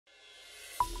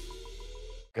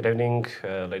Good evening,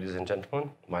 ladies and gentlemen.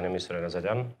 My name is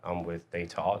Yerevan. I'm with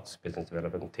DataArt business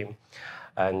development team.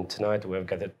 And tonight we've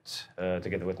gathered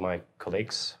together with my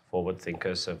colleagues, forward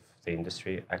thinkers of the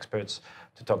industry, experts,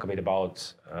 to talk a bit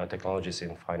about technologies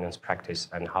in finance practice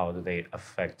and how do they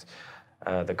affect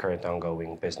the current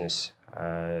ongoing business.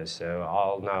 So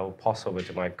I'll now pass over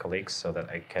to my colleagues so that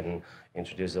I can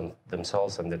introduce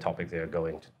themselves and the topic they are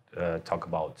going to talk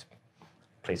about.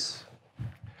 Please.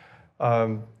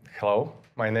 Hello,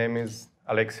 my name is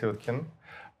Alexey Utkin.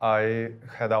 I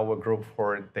head our group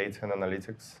for data and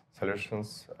analytics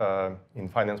solutions in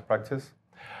finance practice.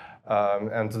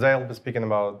 And today I'll be speaking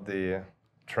about the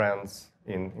trends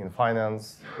in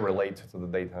finance related to the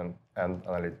data and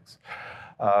analytics.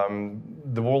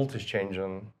 The world is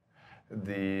changing.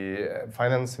 The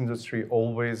finance industry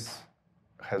always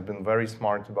has been very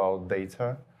smart about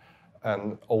data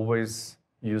and always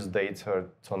use data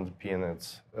to underpin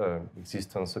its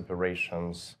existence,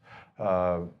 operations,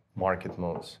 market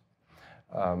moves.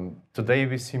 Today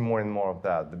we see more and more of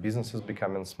that. The business is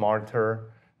becoming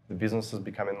smarter, the business is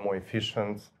becoming more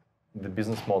efficient, the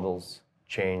business models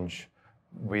change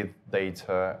with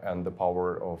data and the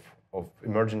power of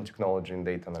emerging technology in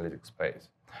data analytics space.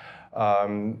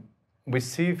 We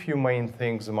see a few main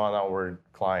things among our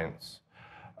clients.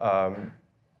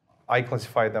 I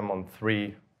classify them on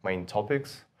three main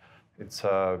topics. It's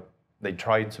they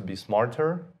try to be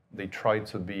smarter, they try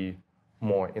to be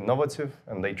more innovative,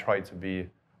 and they try to be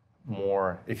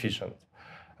more efficient.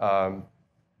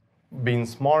 Being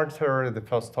smarter, the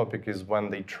first topic is when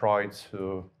they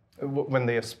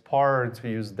aspire to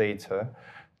use data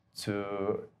to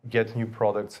get new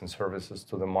products and services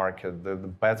to the market. The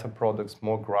better products,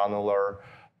 more granular,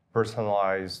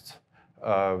 personalized,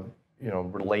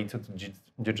 related to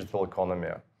digital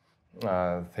economy.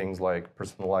 Things like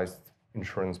personalized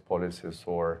insurance policies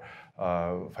or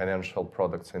financial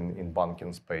products in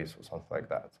banking space or something like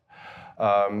that.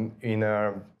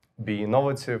 Be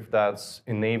innovative, that's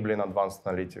enabling advanced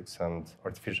analytics and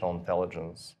artificial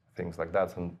intelligence, things like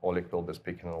that, and Oleg will be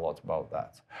speaking a lot about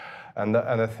that. And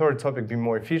the third topic, be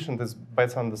more efficient, is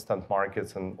better understand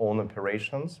markets and own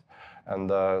operations, and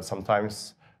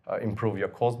sometimes improve your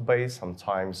cost base,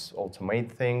 sometimes automate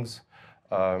things.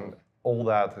 All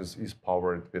that is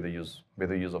powered with the use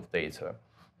of data.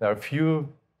 There are a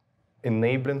few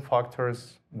enabling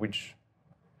factors which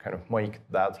kind of make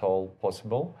that all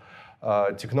possible.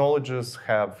 Technologies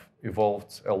have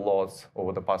evolved a lot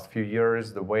over the past few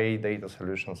years. The way data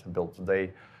solutions are built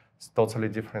today is totally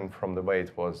different from the way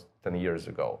it was 10 years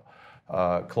ago.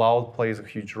 Cloud plays a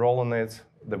huge role in it.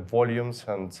 The volumes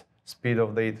and speed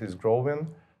of data is growing,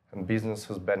 and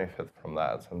businesses benefit from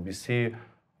that. And we see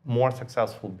more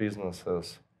successful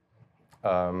businesses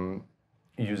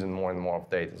using more and more of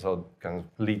data. So it kind of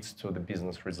leads to the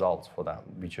business results for them,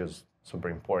 which is super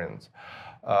important.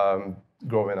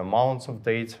 Growing amounts of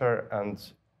data, and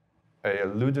I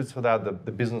alluded to that,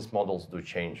 the business models do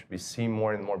change. We see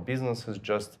more and more businesses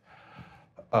just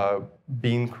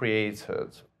being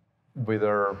created with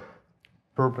a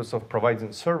purpose of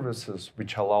providing services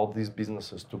which allow these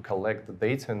businesses to collect the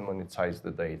data and monetize the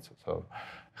data. So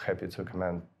happy to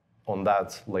comment on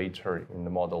that later in the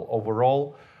model.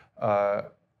 Overall,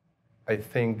 I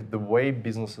think the way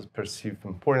businesses perceive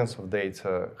importance of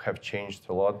data have changed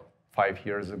a lot 5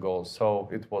 years ago. So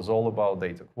it was all about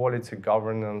data quality,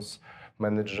 governance,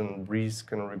 managing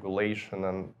risk and regulation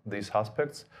and these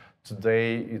aspects.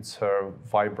 Today, it's a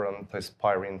vibrant,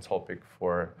 aspiring topic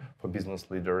for business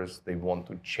leaders. They want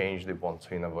to change, they want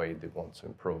to innovate, they want to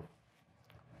improve.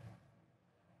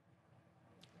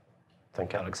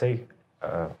 Thank you, Alexey.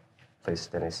 Please,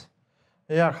 Denis.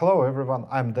 Yeah, hello everyone.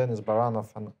 I'm Denis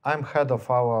Baranov, and I'm head of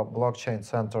our Blockchain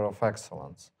Center of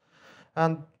Excellence.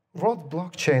 And what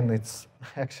blockchain, it's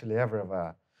actually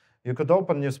everywhere. You could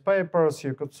open newspapers,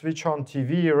 you could switch on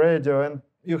TV, radio, and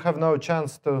you have no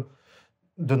chance to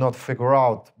do not figure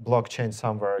out blockchain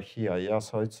somewhere here. Yeah,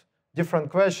 so it's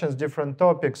different questions, different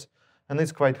topics, and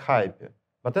it's quite hypey.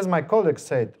 But as my colleague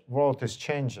said, world is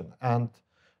changing, and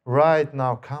right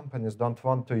now companies don't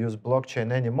want to use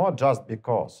blockchain anymore just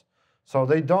because. So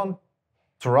they don't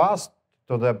trust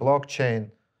to the blockchain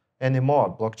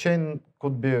anymore. Blockchain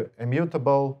could be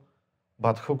immutable,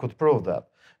 but who could prove that?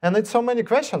 And it's so many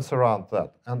questions around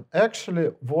that. And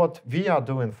actually, what we are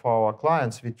doing for our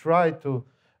clients, we try to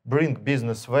bring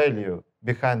business value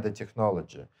behind the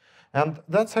technology. And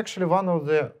that's actually one of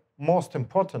the most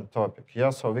important topics. Yeah?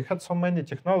 So we had so many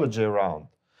technology around,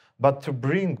 but to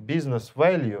bring business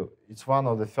value, it's one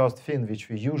of the first things which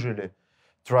we usually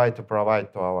try to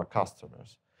provide to our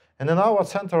customers. And in our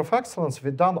Center of Excellence,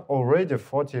 we've done already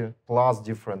 40+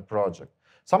 different projects.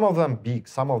 Some of them big,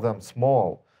 some of them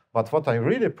small. But what I'm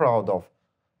really proud of,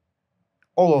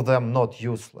 all of them not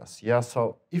useless. Yeah.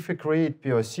 So if we create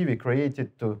POC, we create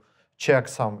it to check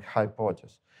some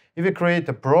hypothesis. If we create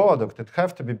a product, it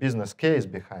has to be business case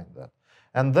behind that.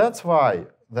 And that's why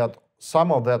that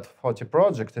some of that 40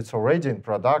 projects, it's already in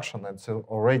production, it's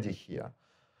already here.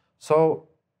 So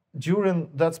during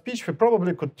that speech, we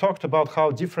probably could talk about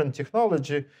how different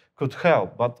technology could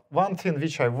help. But one thing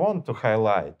which I want to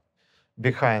highlight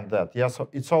behind that, yeah, so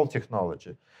it's all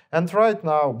technology. And right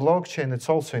now, blockchain, it's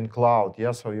also in cloud,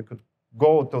 yeah, so you could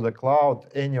go to the cloud,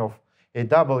 any of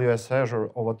AWS, Azure,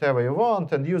 or whatever you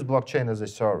want, and use blockchain as a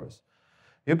service.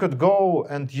 You could go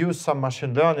and use some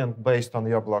machine learning based on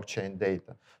your blockchain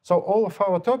data. So all of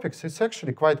our topics is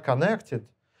actually quite connected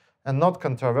and not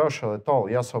controversial at all.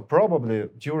 Yeah, so probably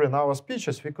during our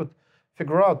speeches, we could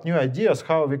figure out new ideas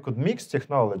how we could mix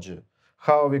technology,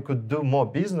 how we could do more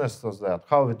business with that,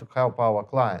 how we could help our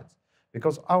clients.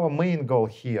 Because our main goal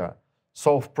here,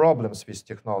 solve problems with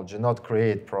technology, not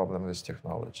create problems with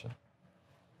technology.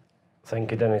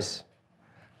 Thank you, Dennis.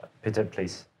 Peter,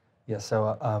 please. Yeah,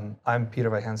 so I'm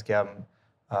Peter Wajhanski. I'm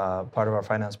part of our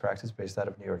finance practice based out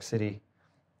of New York City.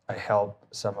 I help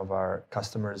some of our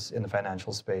customers in the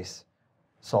financial space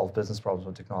solve business problems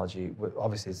with technology.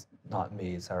 Obviously, it's not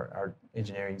me, it's our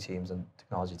engineering teams and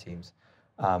technology teams.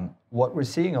 What we're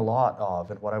seeing a lot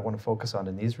of, and what I want to focus on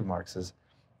in these remarks is,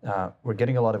 we're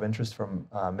getting a lot of interest from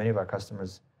many of our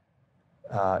customers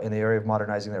in the area of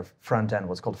modernizing their front end,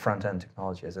 what's called front end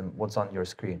technology, as in what's on your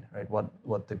screen, right?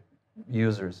 What the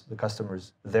users, the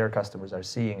customers, their customers are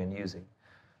seeing and using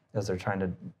as they're trying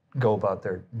to go about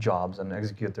their jobs and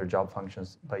execute their job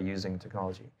functions by using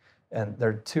technology. And there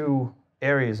are two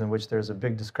areas in which there's a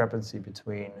big discrepancy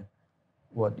between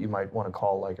what you might want to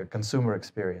call like a consumer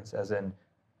experience, as in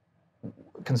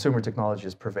consumer technology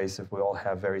is pervasive. We all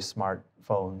have very smart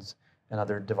phones and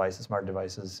other devices, smart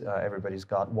devices. Everybody's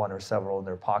got one or several in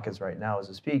their pockets right now as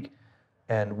we speak.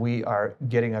 And we are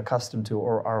getting accustomed to,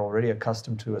 or are already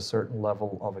accustomed to, a certain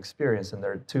level of experience. And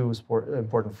there are two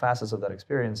important facets of that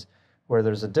experience where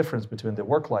there's a difference between the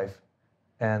work life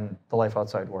and the life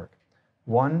outside work.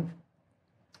 One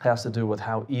has to do with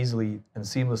how easily and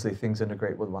seamlessly things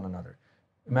integrate with one another.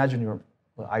 Imagine your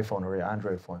iPhone or your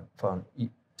Android phone.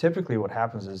 Typically what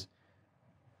happens is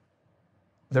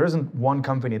there isn't one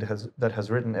company that has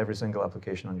written every single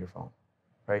application on your phone,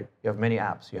 right? You have many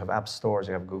apps. You have app stores,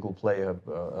 you have Google Play, you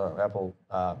have Apple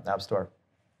App Store.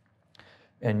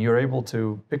 And you're able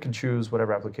to pick and choose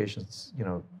whatever applications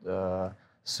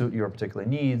suit your particular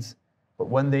needs. But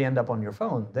when they end up on your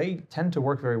phone, they tend to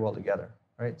work very well together,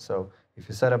 right? So if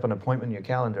you set up an appointment in your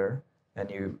calendar and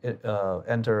you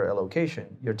enter a location,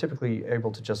 you're typically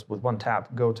able to just, with one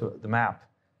tap, go to the map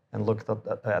and look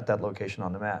at that location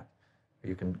on the map.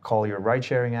 You can call your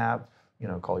ride-sharing app,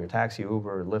 call your taxi,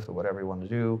 Uber, Lyft, or whatever you want to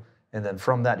do, and then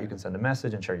from that you can send a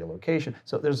message and share your location.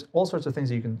 So there's all sorts of things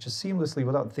that you can just seamlessly,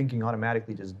 without thinking,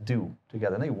 automatically just do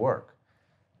together, and they work.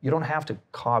 You don't have to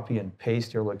copy and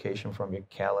paste your location from your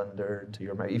calendar to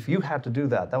your... If you had to do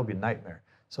that, that would be a nightmare.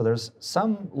 So there's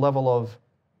some level of,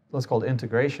 let's call it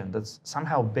integration, that's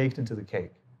somehow baked into the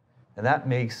cake. And that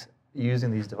makes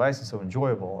using these devices so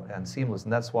enjoyable and seamless,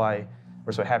 and that's why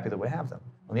we're so happy that we have them.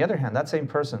 On the other hand, that same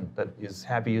person that is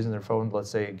happy using their phone, let's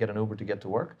say get an Uber to get to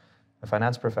work, a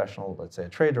finance professional, let's say a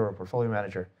trader or a portfolio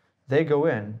manager, they go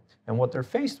in, and what they're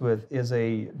faced with is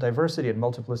a diversity and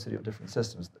multiplicity of different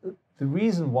systems. The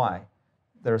reason why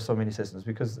there are so many systems,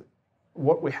 because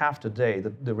what we have today,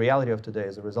 the reality of today,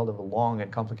 is a result of a long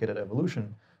and complicated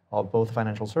evolution of both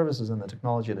financial services and the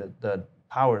technology that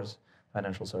powers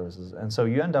financial services. And so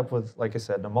you end up with, like I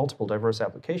said, multiple diverse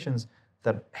applications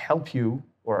that help you,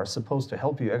 or are supposed to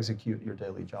help you, execute your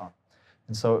daily job.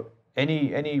 And so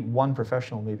any one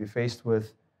professional may be faced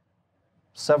with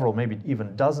several, maybe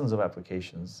even dozens of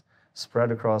applications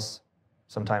spread across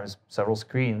sometimes several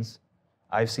screens.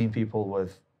 I've seen people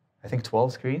with, I think,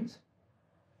 12 screens.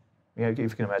 If you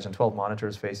can imagine 12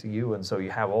 monitors facing you, and so you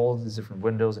have all these different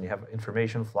windows, and you have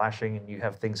information flashing, and you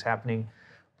have things happening.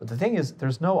 But the thing is,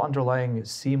 there's no underlying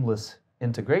seamless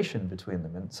integration between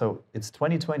them. And so it's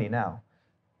 2020 now.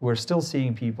 We're still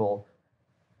seeing people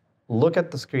look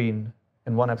at the screen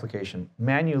in one application,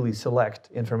 manually select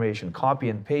information, copy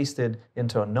and paste it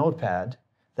into a notepad,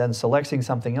 then selecting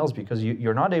something else, because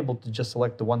you're not able to just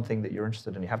select the one thing that you're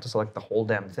interested in. You have to select the whole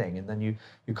damn thing. And then you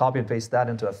copy and paste that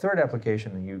into a third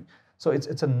application. And so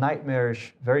it's a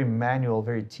nightmarish, very manual,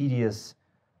 very tedious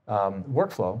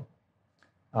workflow,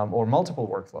 or multiple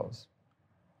workflows.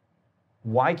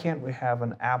 Why can't we have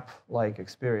an app-like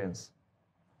experience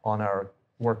on our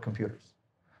work computers?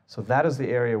 So that is the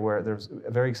area where there's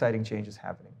very exciting changes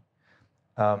happening.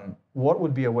 What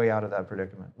would be a way out of that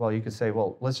predicament? Well, you could say,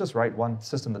 well, let's just write one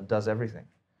system that does everything.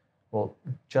 Well,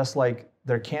 just like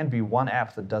there can be one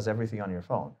app that does everything on your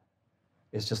phone,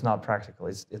 it's just not practical.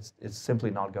 It's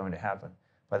simply not going to happen.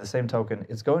 By the same token,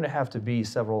 it's going to have to be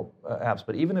several apps.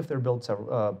 But even if they're built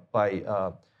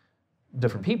by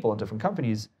different people and different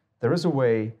companies, there is a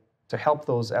way to help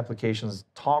those applications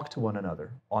talk to one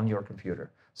another on your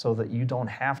computer, so that you don't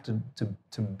have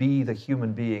to be the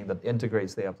human being that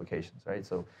integrates the applications, right?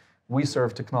 So we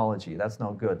serve technology. That's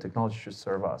not good. Technology should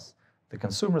serve us. The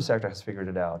consumer sector has figured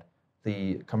it out.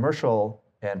 The commercial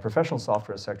and professional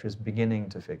software sector is beginning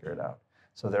to figure it out.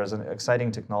 So there's an exciting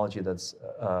technology that's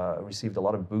received a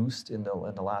lot of boost in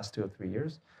the last 2 or 3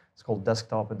 years. It's called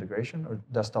desktop integration or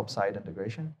desktop side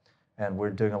integration. And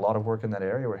we're doing a lot of work in that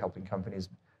area. We're helping companies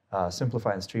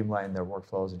simplify and streamline their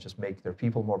workflows and just make their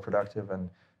people more productive and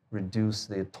reduce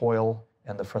the toil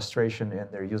and the frustration in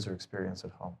their user experience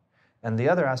at home. And the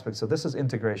other aspect, so this is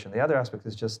integration. The other aspect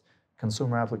is just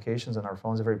consumer applications on our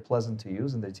phones are very pleasant to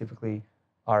use, and they typically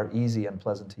are easy and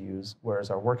pleasant to use, whereas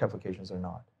our work applications are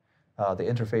not. The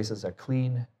interfaces are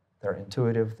clean, they're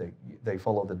intuitive, they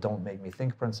follow the don't make me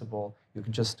think principle. You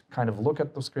can just kind of look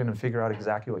at the screen and figure out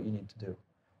exactly what you need to do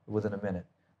within a minute.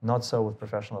 Not so with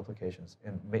professional applications.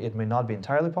 It may not be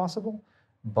entirely possible,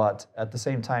 but at the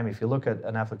same time, if you look at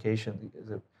an application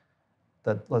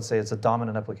that, let's say it's a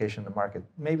dominant application in the market,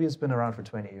 maybe it's been around for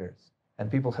 20 years, and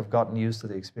people have gotten used to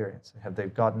the experience.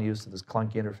 They've gotten used to this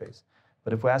clunky interface.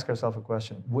 But if we ask ourselves a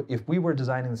question, if we were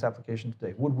designing this application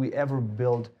today, would we ever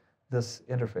build this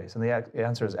interface? And the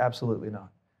answer is absolutely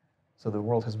not. So the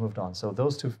world has moved on. So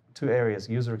those two areas,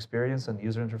 user experience and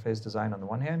user interface design on the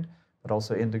one hand, but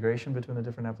also integration between the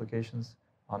different applications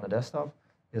on the desktop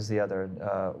is the other. And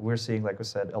we're seeing, like I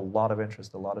said, a lot of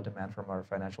interest, a lot of demand from our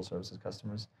financial services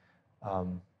customers.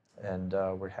 And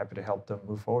we're happy to help them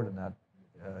move forward in that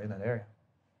area.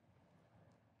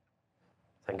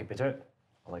 Thank you, Peter.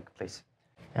 Oleg, please.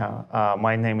 Yeah,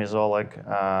 my name is Oleg.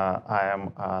 I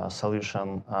am a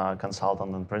solution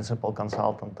consultant and principal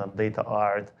consultant at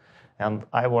DataArt. And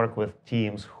I work with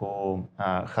teams who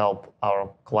help our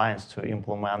clients to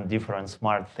implement different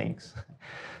smart things.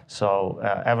 So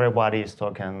everybody is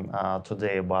talking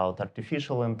today about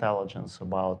artificial intelligence,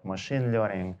 about machine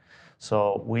learning.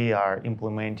 So we are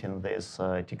implementing this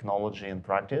technology in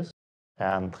practice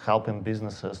and helping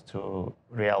businesses to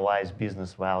realize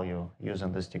business value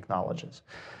using these technologies.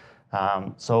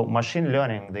 So machine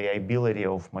learning, the ability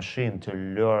of machine to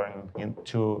learn,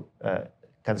 to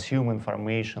consume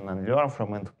information and learn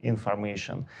from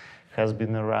information, has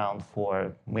been around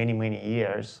for many, many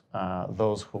years.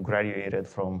 Those who graduated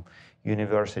from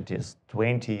universities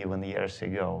 20 even years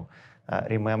ago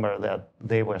remember that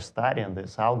they were studying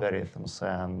these algorithms,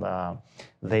 and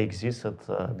they existed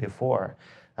before.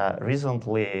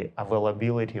 Recently,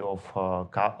 availability of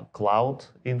cloud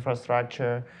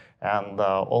infrastructure and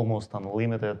almost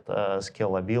unlimited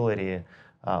scalability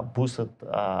boosted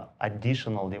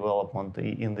additional development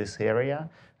in this area.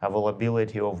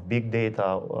 Availability of big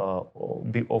data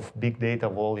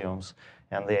volumes,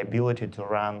 and the ability to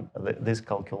run these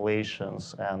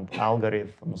calculations and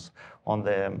algorithms on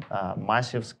the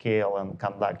massive scale and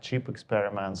conduct chip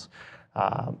experiments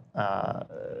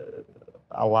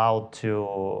allowed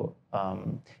to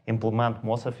implement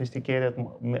more sophisticated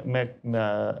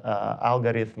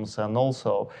algorithms, and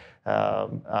also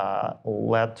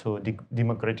led to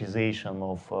democratization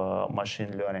of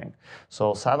machine learning.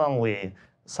 So suddenly,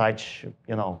 such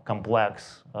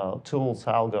complex tools,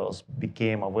 algos,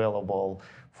 became available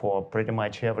for pretty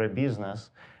much every business,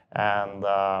 and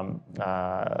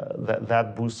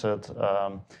that boosted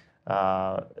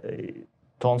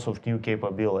tons of new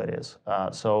capabilities.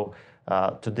 So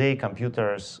today,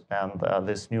 computers and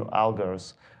these new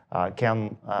algos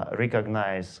can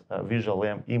recognize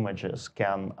visual images,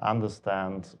 can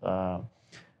understand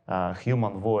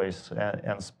human voice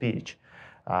and speech.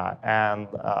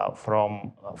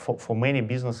 For many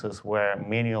businesses where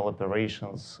manual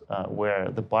operations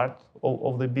were the part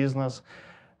of the business,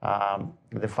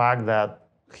 the fact that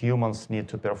humans need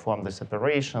to perform these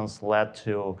operations led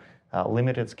to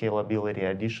limited scalability,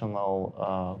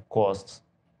 additional costs.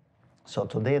 So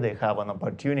today they have an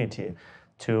opportunity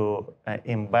to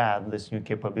embed these new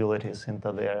capabilities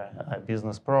into their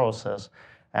business process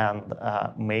and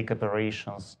make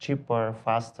operations cheaper,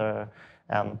 faster,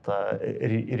 and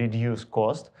reduce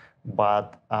cost,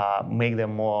 but make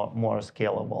them more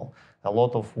scalable. A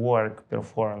lot of work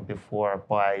performed before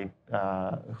by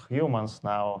humans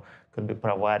now could be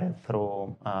provided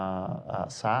through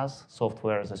SaaS,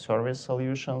 software as a service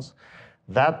solutions.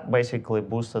 That basically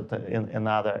boosted in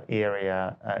another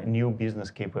area new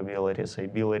business capabilities,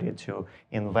 ability to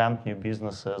invent new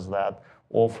businesses that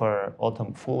offer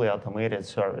fully automated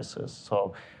services.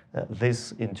 So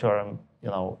this in turn,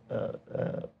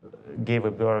 gave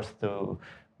a birth to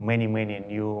many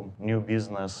new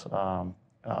business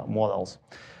models.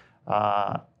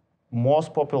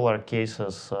 Most popular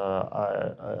cases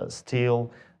are still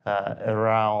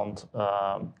around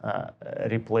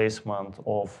replacement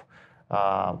of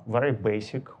very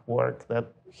basic work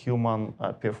that human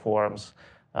performs.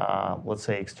 Let's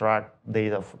say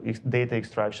data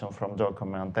extraction from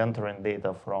document, entering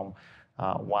data from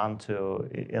one to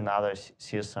another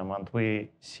system, and we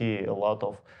see a lot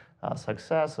of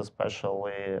success,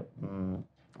 especially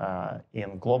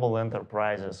in global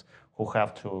enterprises who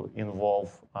have to involve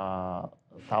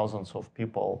thousands of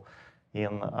people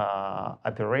in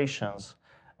operations,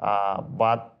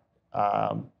 but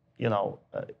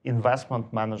investment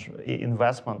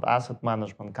asset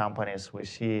management companies, we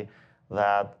see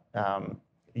that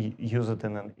use it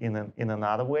in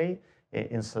another way.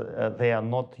 They are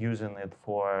not using it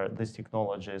for these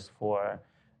technologies for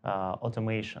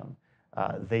automation.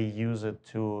 They use it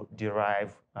to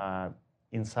derive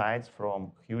insights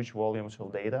from huge volumes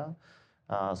of data.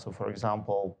 So, for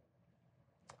example,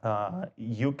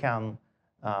 you can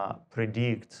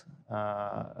predict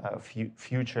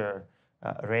future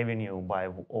revenue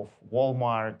of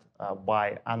Walmart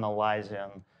by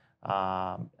analyzing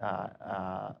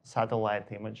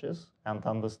satellite images and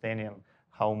understanding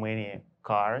how many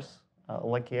cars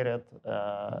located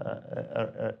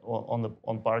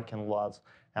on parking lots,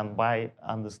 and by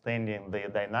understanding the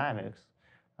dynamics,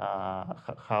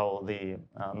 how the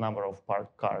number of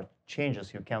parked cars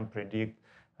changes, you can predict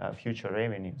future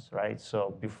revenues, right?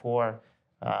 So before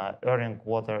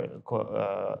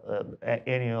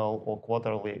annual or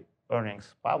quarterly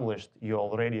earnings published, you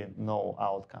already know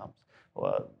outcomes.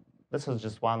 This is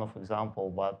just one of example,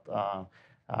 but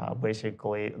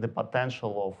basically the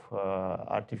potential of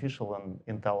artificial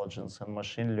intelligence and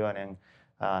machine learning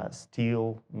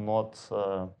still not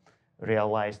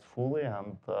realized fully,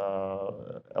 and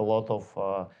a lot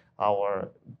of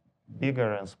our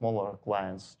bigger and smaller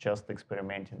clients just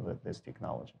experimenting with this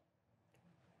technology.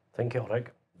 Thank you,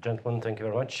 Oleg. Gentlemen, thank you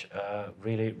very much.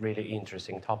 Really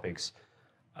interesting topics.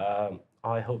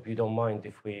 I hope you don't mind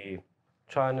if we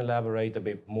try and elaborate a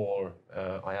bit more.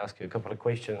 I ask you a couple of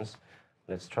questions.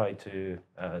 Let's try to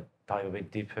dive a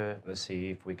bit deeper. Let's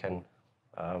see if we can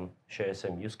share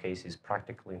some use cases,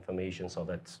 practical information, so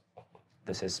that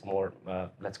this is more,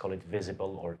 let's call it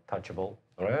visible or touchable,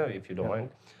 all right, if you don't mind.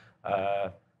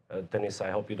 Dennis,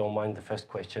 I hope you don't mind. The first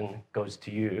question goes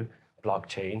to you.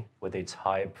 Blockchain, with its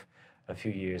hype a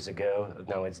few years ago,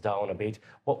 now it's down a bit.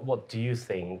 What do you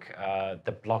think?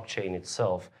 The blockchain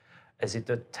itself, is it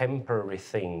a temporary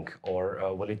thing,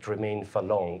 or will it remain for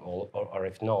long, or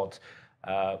if not,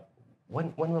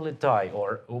 when will it die,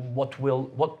 or what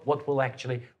will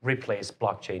actually replace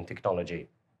blockchain technology?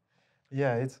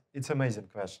 Yeah, it's amazing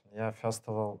question. Yeah, first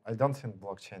of all, I don't think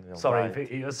blockchain will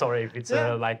die. Sorry if it's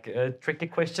like a tricky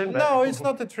question. No, it's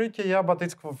not a tricky, yeah, but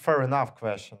it's a fair enough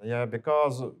question. Yeah,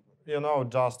 because,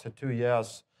 just 2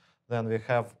 years, then we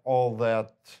have all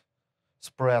that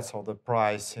spreads of the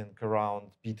pricing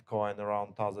around Bitcoin,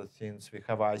 around other things. We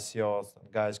have ICOs, and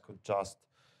guys could just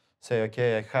say,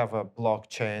 okay, I have a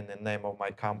blockchain in name of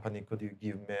my company. Could you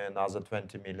give me another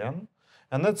 20 million?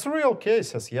 And that's real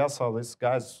cases, yeah. So these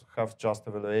guys have just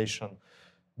evaluation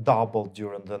doubled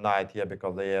during the night, yeah,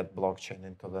 because they add blockchain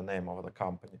into the name of the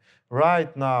company.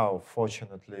 Right now,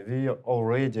 fortunately, we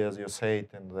already, as you said,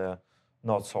 in the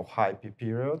not so hypey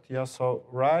period, yeah. So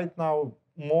right now,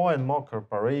 more and more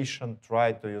corporations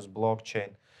try to use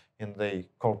blockchain in the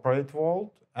corporate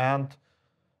world, and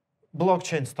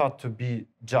blockchain start to be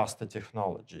just a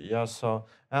technology, yeah. So,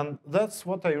 and that's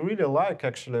what I really like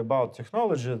actually about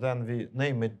technology. Then we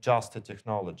name it just a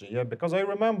technology, yeah. Because I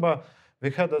remember we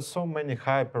had so many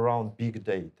hype around big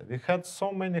data. We had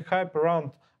so many hype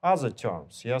around other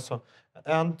terms, yeah. So,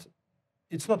 and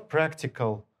it's not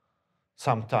practical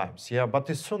sometimes, yeah. But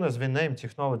as soon as we name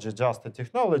technology just a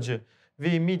technology,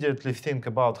 we immediately think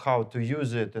about how to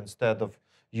use it instead of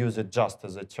use it just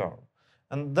as a term.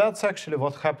 And that's actually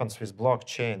what happens with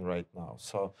blockchain right now.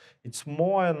 So it's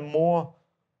more and more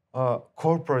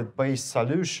corporate-based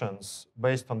solutions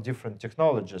based on different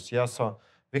technologies. Yeah, so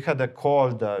we had a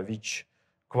Corda, which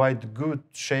quite good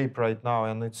shape right now,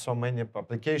 and it's so many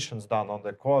applications done on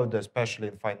the Corda, especially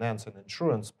in finance and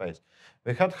insurance space.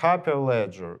 We had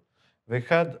Hyperledger. We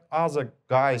had other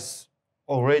guys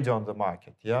already on the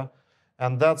market, yeah?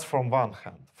 And that's from one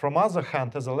hand. From other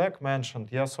hand, as Oleg mentioned,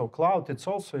 yeah, so cloud, it's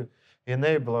also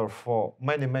enabler for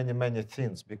many, many, many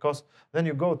things. Because then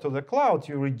you go to the cloud,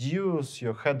 you reduce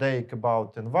your headache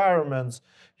about environments,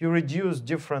 you reduce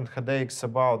different headaches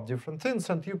about different things,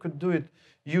 and you could do it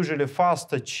usually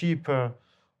faster, cheaper,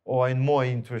 or in more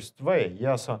interesting way.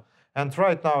 Yeah, so, and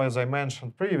right now, as I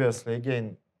mentioned previously,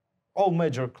 again, all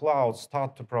major clouds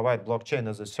start to provide blockchain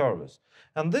as a service.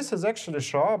 And this is actually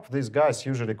show up. These guys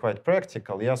usually quite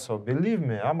practical. Yeah, so believe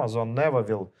me, Amazon never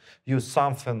will use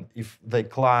something if the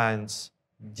clients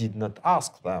did not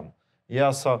ask them.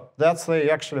 Yeah, so that's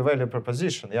the actually value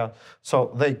proposition. Yeah,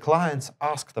 so the clients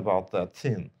asked about that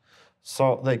thing.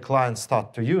 So the clients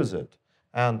start to use it.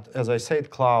 And as I said,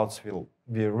 clouds will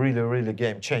be really, really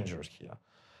game changers here.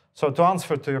 So to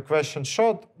answer to your question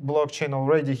short, blockchain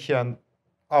already here, and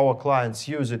our clients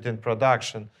use it in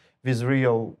production with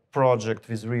real project,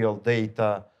 with real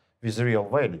data, with real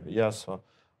value. Yeah, so,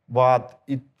 but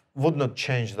it would not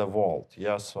change the world.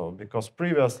 Yeah, so because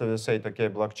previously we said, okay,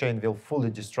 blockchain will fully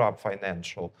disrupt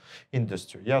financial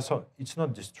industry. Yeah, so it's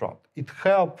not disrupt. It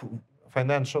help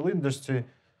financial industry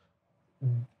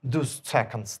do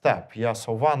second step. Yeah,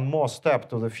 so one more step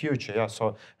to the future. Yeah,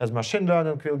 so as machine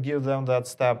learning will give them that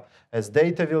step, as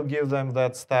data will give them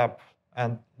that step,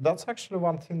 and that's actually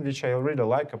one thing which I really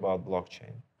like about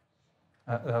blockchain.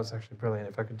 That was actually brilliant.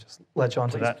 If I could just latch on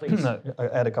to that, Please.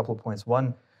 add a couple of points.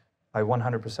 One, I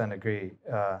 100% agree.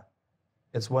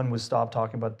 It's when we stop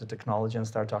talking about the technology and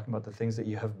start talking about the things that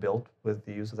you have built with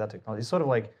the use of that technology. It's sort of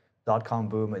like .com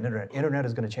boom and internet. Internet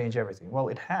is going to change everything. Well,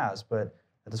 it has, but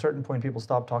at a certain point, people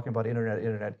stop talking about internet,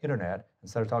 and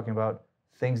start talking about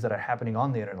things that are happening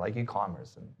on the internet, like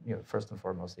e-commerce, and first and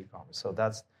foremost, e-commerce. So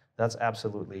that's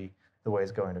absolutely the way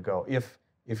it's going to go.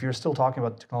 If you're still talking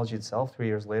about the technology itself 3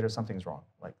 years later, something's wrong.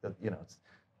 Like that,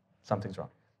 something's wrong.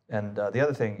 And the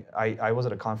other thing, I was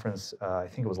at a conference, I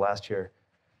think it was last year,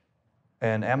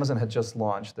 and Amazon had just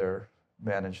launched their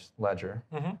managed ledger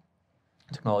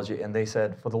technology, and they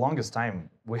said for the longest time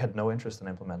we had no interest in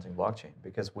implementing blockchain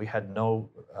because we had no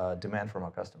demand from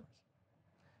our customers,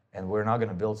 and we're not going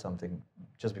to build something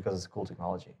just because it's cool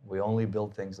technology. We only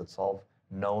build things that solve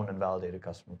known and validated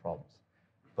customer problems.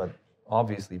 But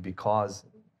obviously, because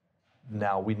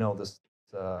now we know this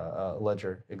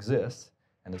ledger exists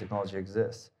and the technology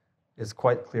exists, it's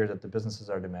quite clear that the businesses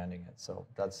are demanding it. So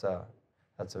that's a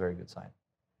very good sign.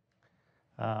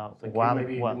 Maybe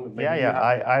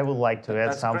I would like to add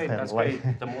that's something. Great, that's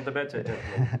great. The more the better,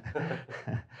 gentlemen.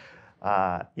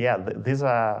 These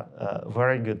are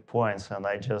very good points, and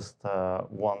I just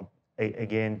want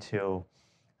again to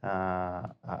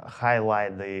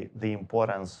highlight the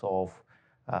importance of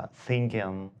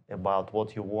thinking about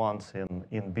what you want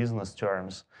in business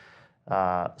terms.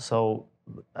 So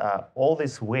all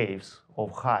these waves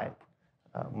of hype,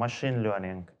 machine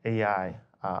learning, AI,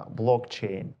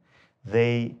 blockchain,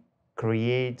 they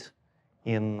create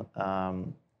in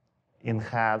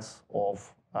heads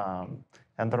of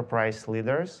enterprise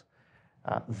leaders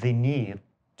the need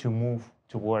to move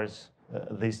towards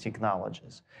these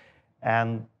technologies.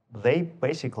 And they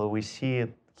basically, we see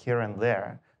it here and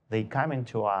there, they come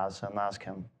into us and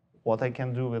asking what I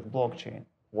can do with blockchain,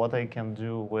 what I can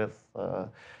do with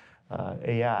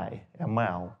AI,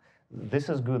 ML. This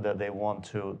is good that they want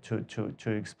to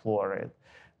explore it.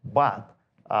 But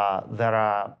there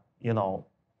are,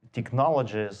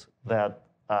 technologies that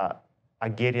are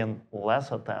getting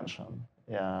less attention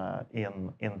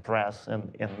in press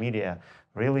and in media.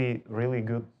 Really, really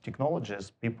good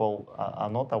technologies people are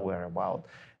not aware about.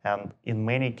 And in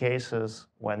many cases,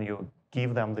 when you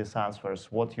give them these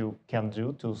answers, what you can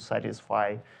do to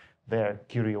satisfy their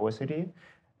curiosity,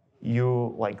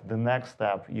 the next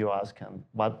step you ask them,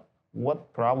 but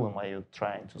what problem are you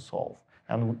trying to solve?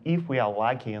 And if we are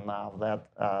lucky enough that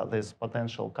this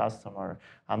potential customer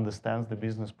understands the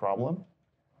business problem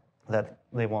that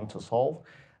they want to solve,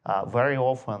 very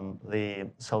often the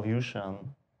solution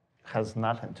has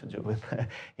nothing to do with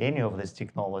any of these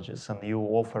technologies, and you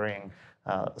offering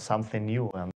something new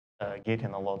and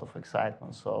getting a lot of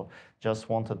excitement. So just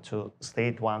wanted to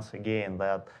state once again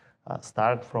that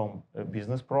start from a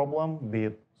business problem, be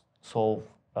it solve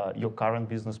your current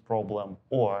business problem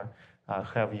or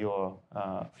have your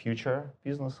future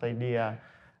business idea,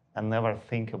 and never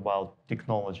think about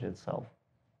technology itself.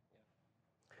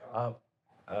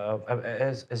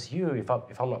 As you, if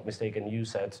I'm not mistaken, you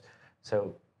said,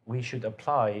 so we should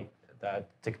apply that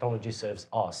technology serves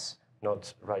us,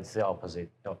 not right the opposite,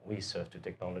 not we serve to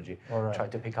technology. Right. Try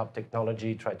to pick up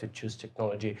technology, try to choose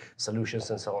technology, solutions,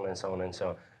 and so on and so on and so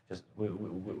on. Just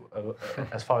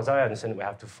as far as I understand, we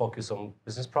have to focus on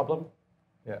business problem.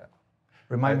 Yeah.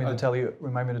 Remind me to tell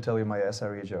you my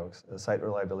SRE jokes, site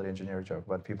reliability engineer joke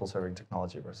about people serving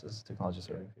technology versus technology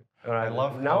serving people. All right, I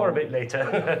love now we're a bit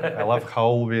later. I love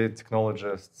how we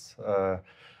technologists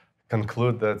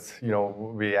conclude that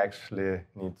we actually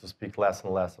need to speak less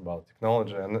and less about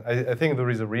technology, and I think there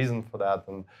is a reason for that.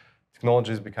 And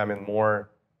technology is becoming more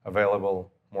available,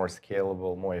 more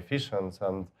scalable, more efficient,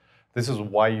 and this is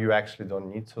why you actually don't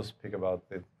need to speak about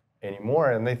it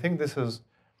anymore. And I think this is,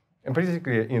 and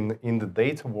particularly in the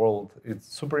data world, it's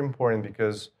super important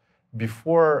because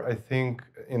before, I think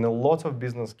in a lot of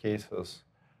business cases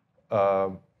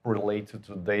related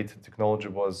to data, technology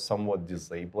was somewhat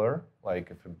disabler. Like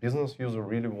if a business user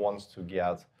really wants to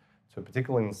get to a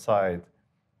particular insight,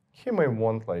 he may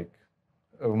want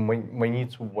may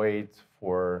need to wait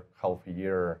for half a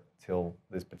year till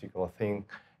this particular thing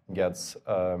gets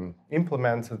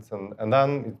implemented, and then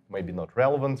it may be not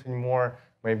relevant anymore.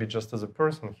 Maybe just as a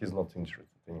person, he's not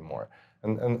interested anymore.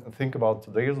 And think about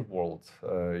today's world.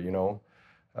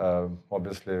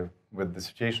 Obviously, with the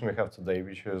situation we have today,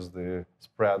 which is the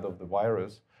spread of the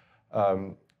virus,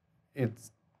 it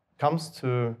comes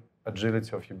to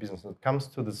agility of your business. It comes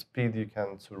to the speed you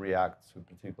can to react to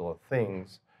particular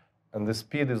things, and the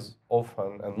speed is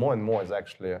often and more is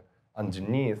actually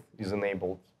underneath is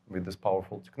enabled with this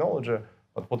powerful technology.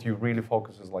 But what you really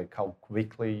focus is like how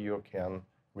quickly you can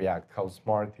react, how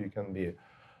smart you can be.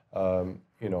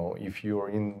 If you're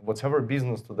in whatever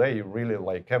business today, you really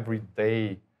like every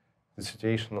day the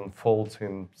situation unfolds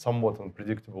in somewhat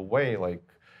unpredictable way. Like,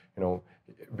 a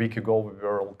week ago we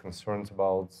were all concerned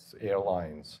about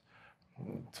airlines.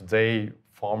 Today,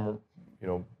 far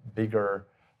bigger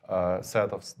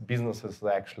set of businesses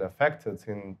are actually affected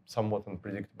in somewhat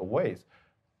unpredictable ways.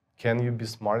 Can you be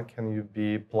smart? Can you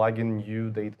be plugging new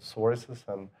data sources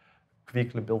and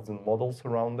quickly building models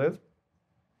around it?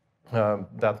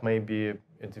 That may be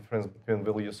a difference between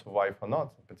will you survive or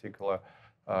not, a particular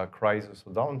crisis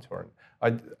or downturn.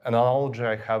 An analogy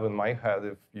I have in my head,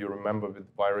 if you remember with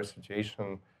the virus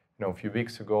situation, a few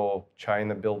weeks ago,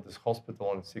 China built this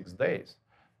hospital in 6 days.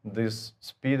 This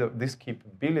speed of this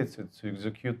capability to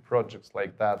execute projects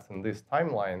like that in this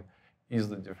timeline is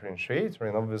the differentiator.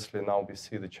 And obviously now we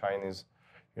see the Chinese,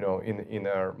 in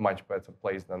a much better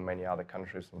place than many other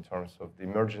countries in terms of the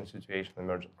emergent situation,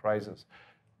 emergent crisis.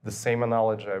 The same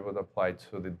analogy I would apply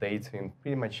to the data in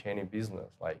pretty much any business.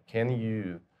 Like, can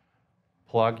you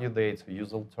plug your data,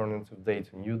 use alternative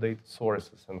data, new data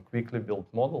sources, and quickly build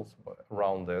models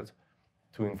around it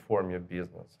to inform your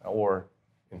business or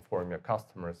inform your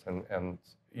customers and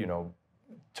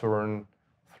turn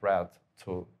threat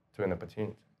to an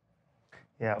opportunity?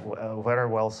 Yeah, very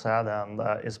well said, and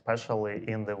especially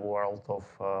in the world of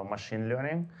machine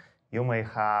learning, you may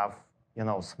have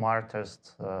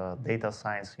smartest data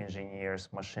science engineers,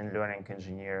 machine learning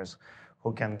engineers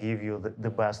who can give you the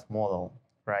best model,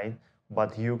 right?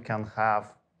 But you can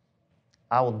have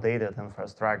outdated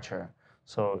infrastructure.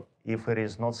 So if it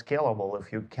is not scalable,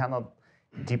 if you cannot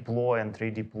deploy and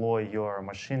redeploy your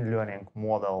machine learning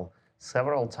model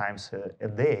several times a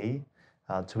day,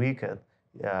 tweak it,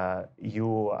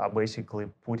 you are basically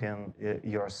putting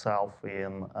yourself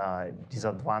in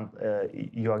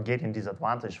you are getting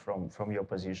disadvantage from your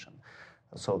position.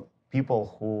 So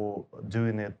people who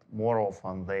doing it more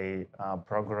often, they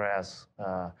progress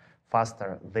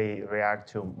faster, they react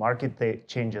to market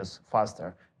changes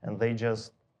faster, and they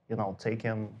just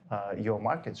taking your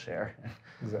market share.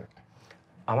 Exactly.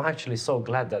 I'm actually so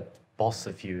glad that both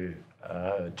of you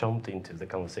jumped into the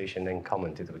conversation and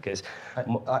commented, because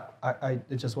I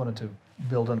just wanted to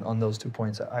build on those 2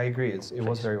 points. I agree. It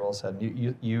was very well said.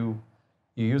 You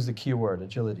use the keyword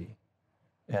agility,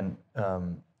 and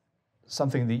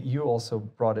something that you also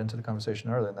brought into the conversation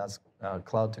earlier, and that's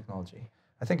cloud technology.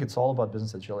 I think it's all about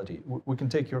business agility. We can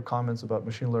take your comments about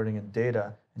machine learning and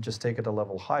data and just take it a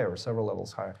level higher, several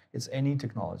levels higher. It's any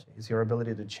technology. It's your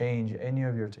ability to change any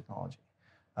of your technology,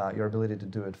 your ability to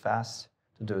do it fast,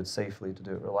 to do it safely, to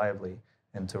do it reliably,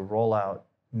 and to roll out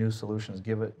new solutions,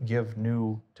 give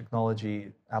new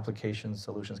technology, applications,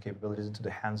 solutions, capabilities into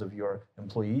the hands of your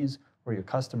employees or your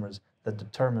customers that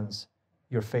determines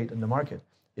your fate in the market.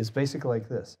 It's basically like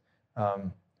this.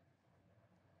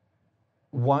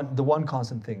 The one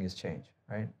constant thing is change,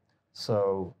 right?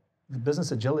 So the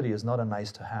business agility is not a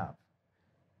nice to have.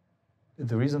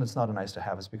 The reason it's not a nice to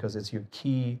have is because it's your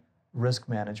key risk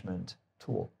management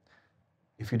tool.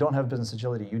 If you don't have business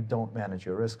agility, you don't manage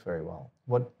your risk very well.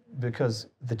 Because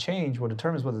the change, what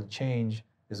determines whether the change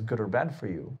is good or bad for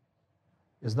you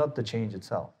is not the change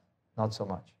itself, not so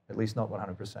much, at least not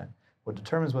 100%. What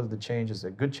determines whether the change is a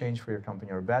good change for your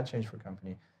company or a bad change for a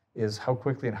company is how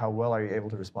quickly and how well are you able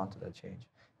to respond to that change.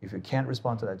 If you can't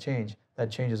respond to that change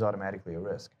is automatically a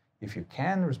risk. If you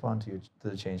can respond to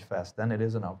the change fast, then it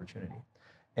is an opportunity.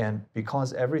 And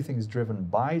because everything's driven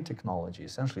by technology,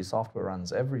 essentially software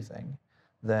runs everything,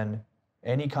 then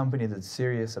any company that's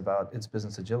serious about its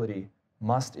business agility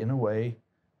must, in a way,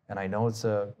 and I know it's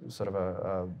a sort of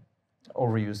a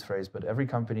overused phrase, but every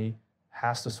company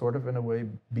has to sort of, in a way,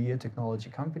 be a technology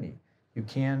company. You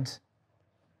can't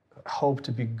hope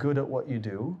to be good at what you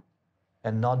do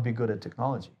and not be good at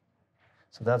technology.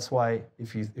 So that's why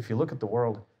if you look at the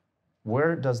world,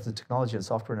 where does the technology and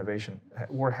software innovation,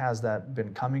 where has that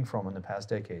been coming from in the past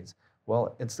decades?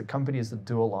 Well, it's the companies that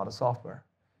do a lot of software.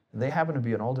 And they happen to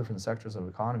be in all different sectors of the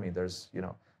economy. There's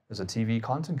a TV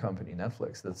content company,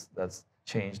 Netflix, that's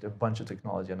changed a bunch of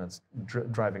technology, and it's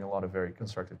driving a lot of very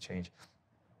constructive change.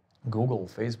 Google,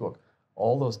 Facebook,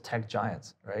 all those tech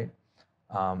giants, right?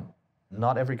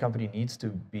 Not every company needs to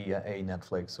be a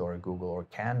Netflix or a Google, or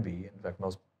can be. In fact,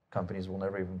 most companies will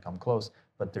never even come close,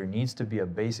 but there needs to be a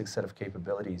basic set of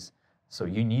capabilities. So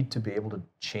you need to be able to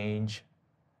change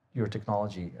your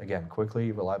technology, again,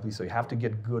 quickly, reliably. So you have to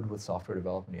get good with software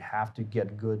development. You have to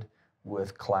get good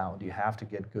with cloud. You have to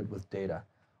get good with data.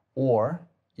 Or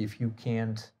if you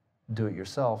can't do it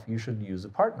yourself, you should use a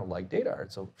partner like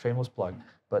DataArt. So shameless plug,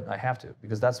 but I have to,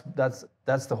 because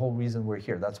that's the whole reason we're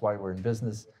here. That's why we're in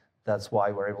business. That's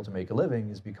why we're able to make a living,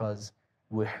 is because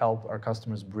we help our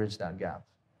customers bridge that gap.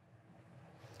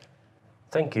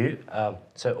 Thank you.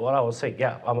 So what I will say,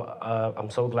 yeah, I'm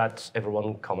so glad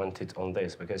everyone commented on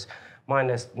this, because my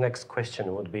next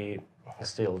question would be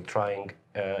still trying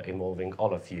involving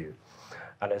all of you.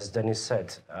 And as Dennis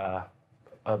said,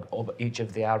 each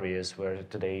of the areas we're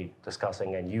today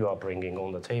discussing and you are bringing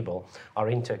on the table are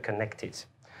interconnected.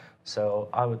 So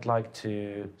I would like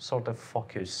to sort of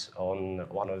focus on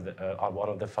one of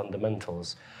the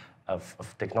fundamentals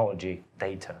of technology,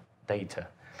 data.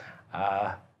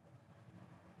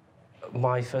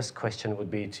 My first question would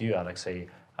be to you, Alexei.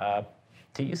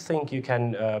 Do you think you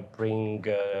can bring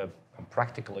a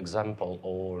practical example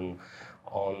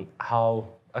on how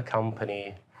a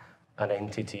company, an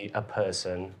entity, a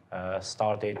person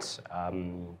started,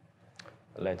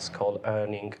 let's call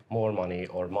earning more money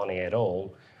or money at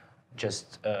all,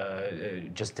 just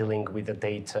dealing with the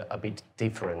data a bit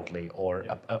differently, or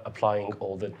applying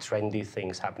all the trendy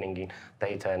things happening in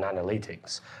data and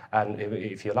analytics? And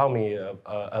if you allow me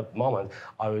a moment,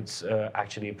 I would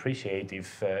actually appreciate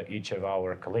if each of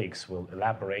our colleagues will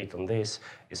elaborate on this,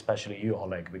 especially you,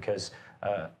 Oleg, because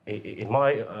in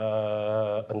my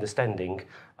understanding,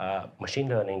 machine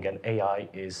learning and AI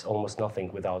is almost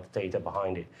nothing without data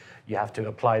behind it. You have to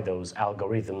apply those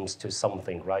algorithms to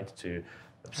something, right?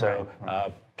 So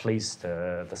please,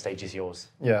 the stage is yours.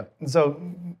 Yeah, so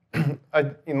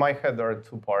in my head, there are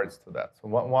two parts to that. So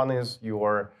one is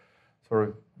you're sort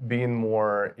of being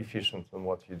more efficient in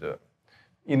what you do.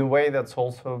 In a way, that's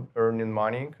also earning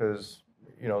money, because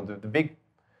the big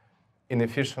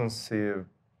inefficiency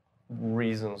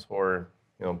reasons, or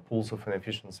pools of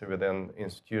inefficiency within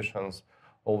institutions,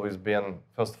 always been,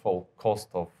 first of all, cost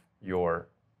of your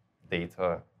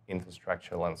data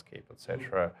infrastructure landscape,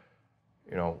 etc.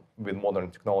 With modern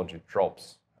technology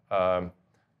drops.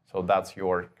 So that's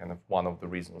your kind of one of the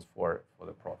reasons for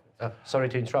the profit. Sorry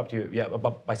to interrupt you. Yeah,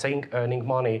 but by saying earning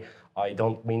money, I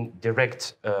don't mean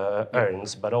direct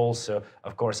earns, but also,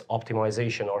 of course,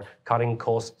 optimization or cutting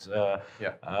costs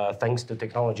thanks to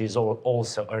technologies, or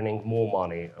also earning more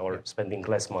money or spending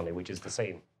less money, which is the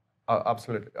same.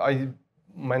 Absolutely. I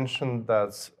mentioned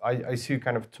that I see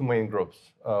kind of two main groups.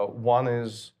 One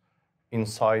is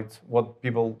inside, what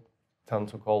people tend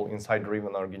to call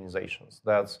inside-driven organizations.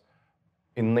 That's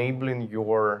enabling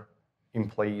your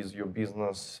employees, your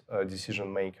business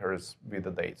decision makers with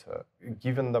the data,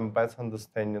 giving them better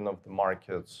understanding of the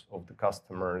markets, of the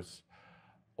customers,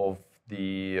 of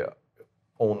the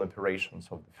own operations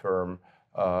of the firm,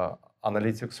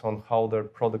 analytics on how the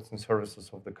products and services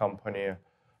of the company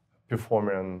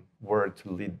performing, where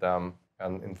to lead them,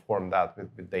 and inform that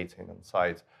with data and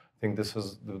insights. I think this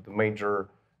is the major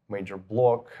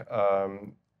block.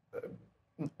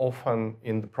 Often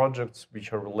in the projects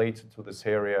which are related to this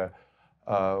area,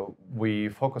 we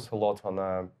focus a lot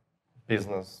on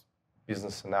business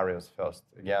scenarios first.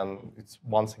 Again,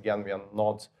 we are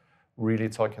not really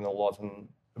talking a lot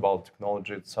about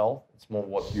technology itself. It's more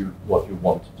what you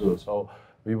want to do. So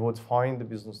we would find the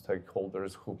business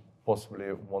stakeholders who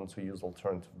possibly want to use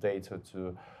alternative data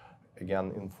to,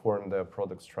 again, inform their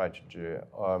product strategy.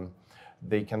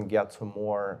 They can get to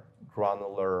more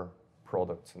granular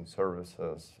products and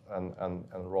services and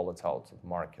roll it out to the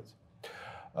market.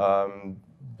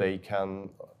 They can,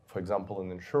 for example, in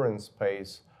the insurance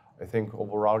space, I think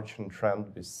overarching trend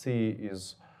we see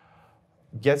is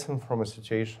getting from a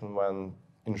situation when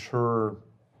insurer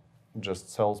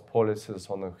just sells policies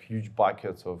on a huge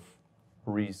bucket of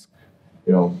risk,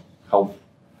 health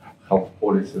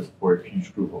policies for a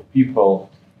huge group of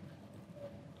people.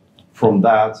 From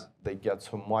that, they get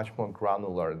so much more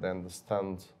granular. They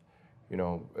understand,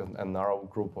 a narrow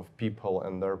group of people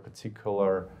and their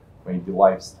particular maybe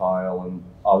lifestyle and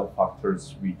other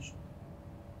factors which,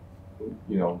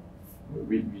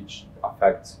 which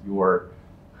affect your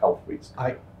health risk.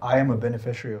 I am a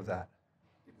beneficiary of that.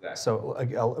 Exactly. So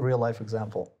a real life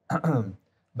example.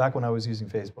 Back when I was using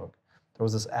Facebook, there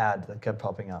was this ad that kept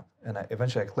popping up, and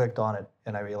eventually I clicked on it,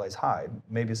 and I realized, hi,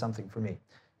 maybe something for me.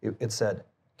 It said,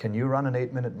 can you run an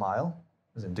 8-minute mile?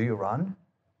 As in, do you run?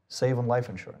 Save on life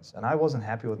insurance. And I wasn't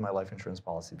happy with my life insurance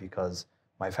policy because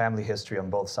my family history on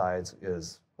both sides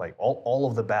is like all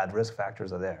of the bad risk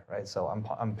factors are there, right? So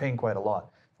I'm paying quite a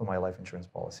lot for my life insurance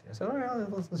policy. I said, all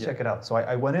right, let's check it out. So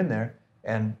I went in there,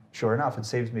 and sure enough, it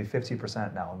saves me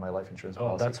 50% now on my life insurance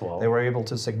policy. Oh, that's well. They were able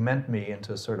to segment me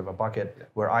into sort of a bucket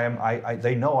where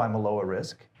they know I'm a lower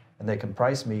risk, and they can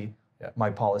price me my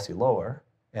policy lower,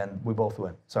 and we both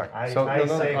win. Sorry. That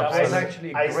was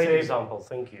actually a great example.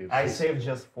 Thank you. I saved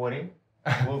just 40.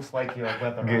 Looks like you're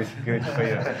better. Good for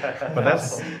you. But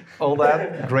that's all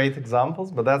that great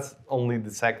examples, but that's only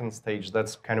the second stage.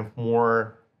 That's kind of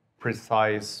more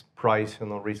precise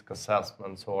pricing or risk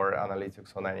assessments or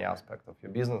analytics on any aspect of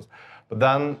your business. But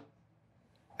then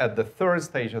at the third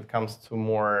stage, it comes to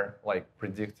more like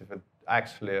predictive. It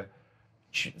actually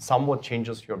somewhat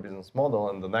changes your business model.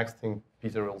 And the next thing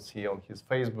Peter will see on his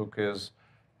Facebook is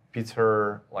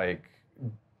Peter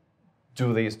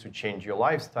do this to change your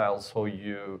lifestyle, so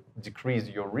you decrease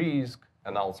your risk,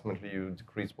 and ultimately you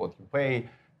decrease what you pay,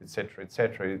 etc.,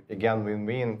 etc. Again,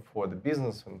 win-win for the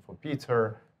business and for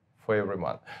Peter, for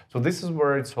everyone. So this is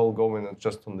where it's all going,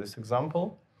 just on this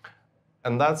example.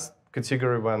 And that's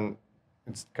category when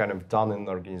it's kind of done in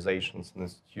organizations and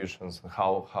institutions, and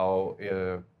how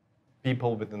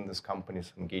people within these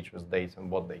companies engage with data and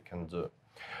what they can do.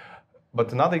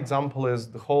 But another example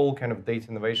is the whole kind of data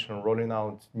innovation, rolling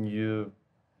out new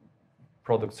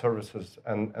product services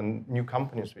and new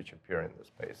companies which appear in this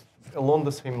space. Along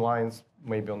the same lines,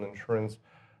 maybe on insurance,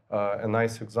 a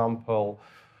nice example,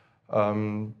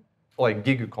 like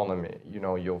gig economy,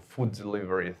 your food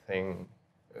delivery thing,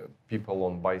 people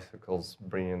on bicycles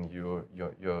bringing you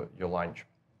your lunch.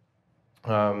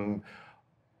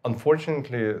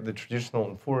 Unfortunately, the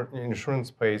traditional insurance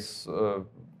space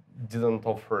didn't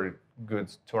offer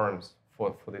good terms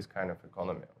for this kind of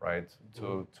economy, right?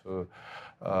 To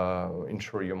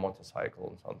insure your motorcycle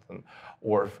or something,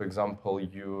 or for example,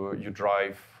 you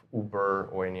drive Uber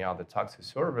or any other taxi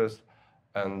service,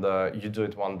 and you do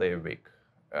it 1 day a week.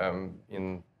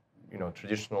 In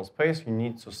traditional space, you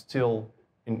need to still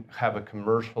have a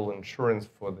commercial insurance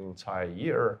for the entire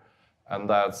year, and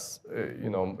that's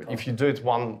if you do it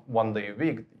one day a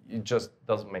week, it just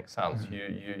doesn't make sense.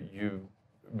 Mm-hmm. You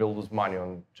will lose money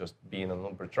on just being an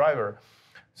Uber driver.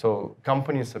 So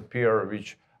companies appear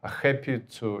which are happy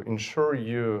to insure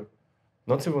you,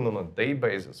 not even on a day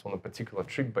basis, on a particular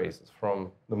trip basis,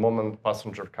 from the moment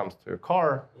passenger comes to your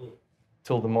car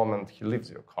till the moment he leaves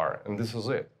your car, and this is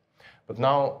it. But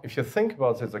now, if you think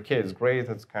about it, okay, it's great,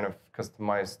 it's kind of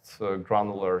customized,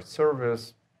 granular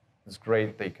service, it's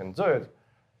great, they can do it,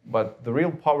 but the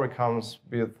real power comes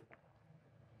with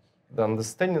the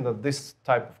understanding that this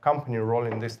type of company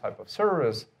rolling this type of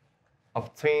service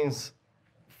obtains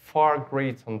far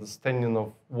great understanding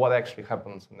of what actually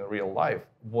happens in the real life,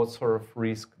 what sort of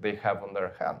risk they have on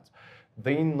their hands.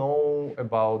 They know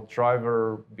about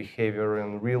driver behavior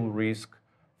and real risk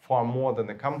far more than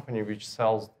a company which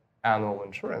sells annual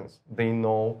insurance. They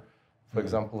know, for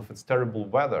example, if it's terrible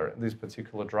weather, this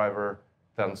particular driver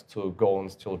tends to go and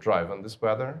still drive in this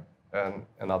weather, and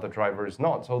another driver is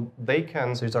not. So they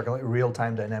can... So you're talking like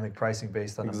real-time dynamic pricing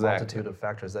based on a multitude of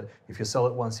factors that if you sell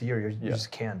it once a year, you just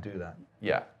can't do that.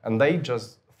 Yeah, and they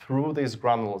just, through this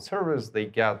granular service, they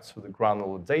get to the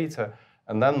granular data,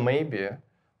 and then maybe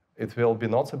it will be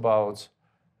not about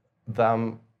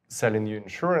them selling you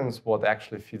insurance, what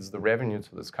actually feeds the revenue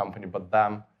to this company, but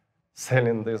them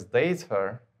selling this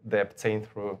data they obtain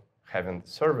through having the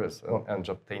service and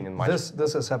obtaining money.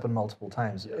 This has happened multiple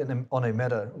times on a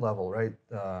meta level, right?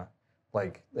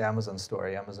 Like the Amazon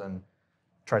story. Amazon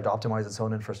tried to optimize its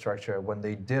own infrastructure. When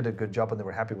they did a good job and they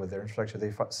were happy with their infrastructure,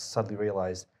 they suddenly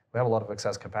realized we have a lot of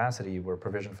excess capacity. We're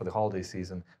provisioned for the holiday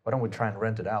season. Why don't we try and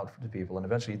rent it out to people? And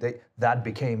eventually, that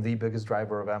became the biggest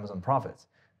driver of Amazon profits.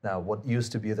 Now, what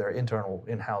used to be their internal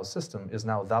in-house system is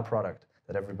now the product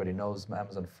that everybody knows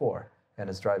Amazon for. and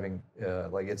it's driving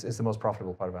it's the most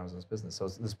profitable part of Amazon's business. So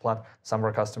some of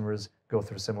our customers go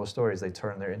through similar stories. They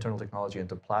turn their internal technology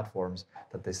into platforms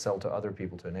that they sell to other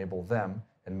people to enable them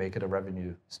and make it a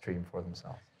revenue stream for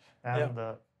themselves. And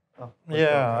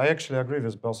I actually agree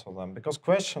with both of them, because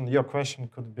your question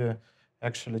could be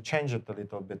actually change it a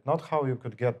little bit. Not how you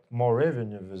could get more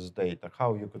revenue with data,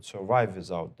 how you could survive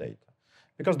without data.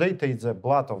 Because data is the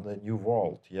blood of the new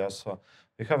world. Yes, so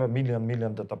we have a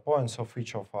million data points of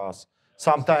each of us.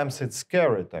 Sometimes it's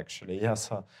scary, actually. Yes,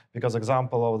 because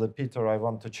example of the Peter, I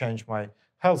want to change my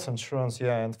health insurance.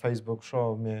 Yeah, and Facebook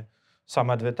showed me some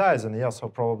advertising. Yeah, so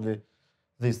probably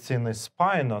this thing is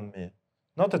spying on me.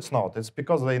 Not, it's not. It's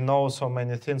because they know so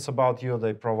many things about you.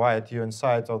 They provide you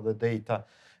insight of the data.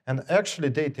 And actually,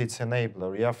 data, it's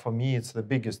enabler. Yeah, for me, it's the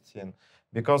biggest thing.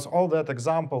 Because all that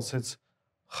examples, it's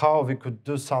how we could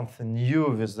do something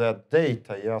new with that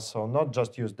data. Yeah, so not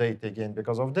just use data again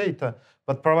because of data,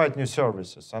 but provide new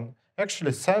services. And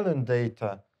actually, selling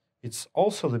data, it's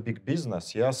also the big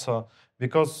business. Yeah, so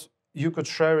because you could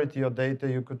share it, your data,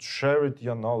 you could share it,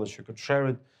 your knowledge, you could share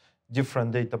it,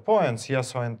 different data points,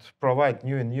 yes, and provide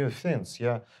new things,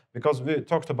 yeah. Because we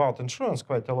talked about insurance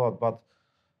quite a lot, but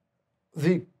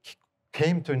we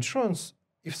came to insurance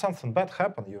if something bad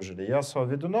happened usually, yeah. So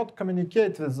we do not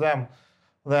communicate with them.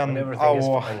 Then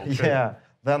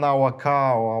then our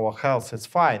car or our health is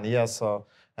fine, yeah. So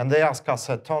and they ask us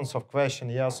tons of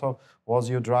questions, yeah. So was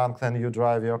you drunk? Then you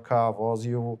drive your car? Was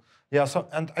you? Yeah. So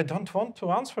and I don't want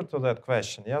to answer to that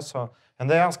question, yeah. So. And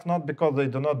they ask not because they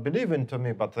do not believe into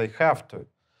me, but they have to.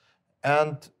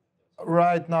 And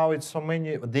right now, it's so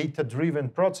many data-driven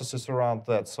processes around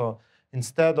that. So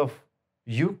instead of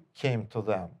you came to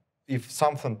them, if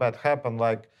something bad happened,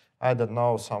 like, I don't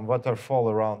know, some waterfall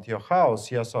around your house,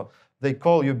 yeah, so they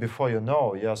call you before you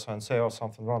know, yes, and say, oh,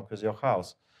 something wrong with your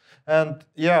house. And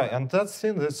yeah, and that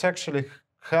thing that's actually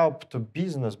help to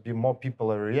business be more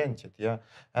people-oriented, yeah.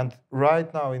 And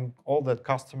right now, in all that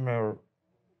customer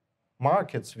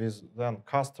markets with then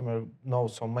customer know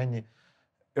so many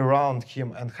around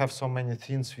him and have so many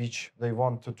things which they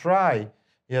want to try,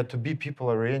 yeah, to be people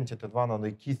oriented at one of the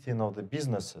key things of the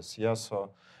businesses, yeah. So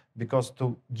because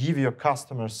to give your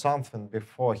customer something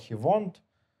before he want,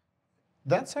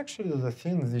 that's actually the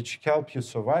thing which help you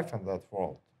survive in that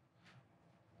world.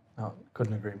 No,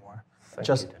 couldn't agree more. Thank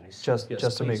just you, Dennis. just Yes,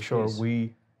 just to make please, sure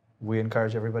please. we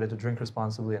encourage everybody to drink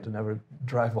responsibly and to never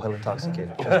drive while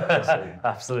intoxicated. Just so you know.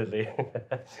 Absolutely.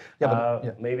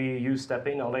 Maybe you step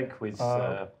in, Oleg, with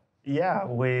some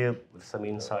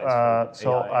insights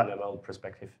from AI and ML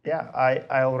perspective. Yeah,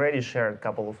 I already shared a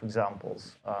couple of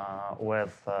examples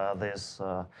with this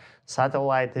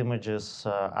satellite images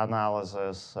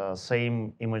analysis,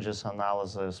 same images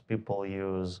analysis people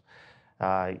use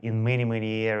in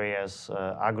many areas,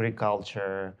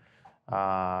 agriculture,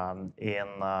 in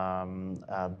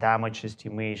damage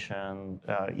estimation,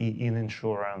 in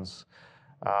insurance,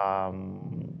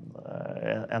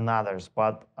 and others.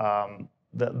 But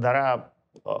there are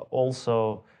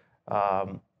also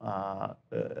a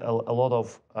lot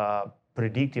of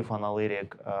predictive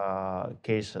analytic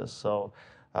cases. So,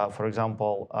 for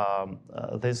example,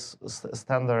 this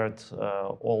standard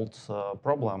old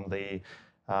problem, the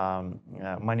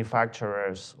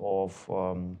manufacturers of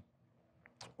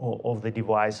the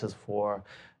devices for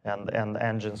and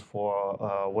engines for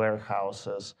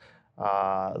warehouses,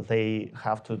 they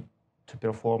have to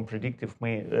perform predictive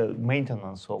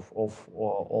maintenance of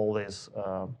all this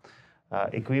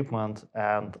equipment,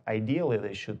 and ideally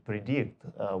they should predict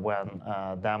when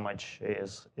damage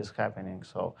is happening.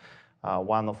 So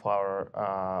one of our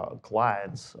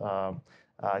clients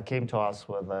came to us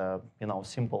with a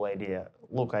simple idea.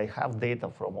 Look, I have data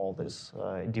from all these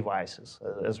devices,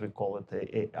 as we call it,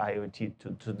 the IoT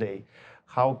today.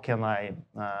 How can I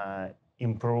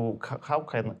improve? How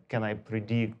can I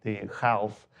predict the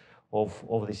health of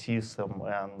the system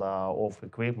and of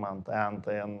equipment, and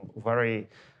in very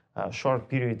short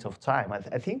periods of time?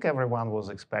 I think everyone was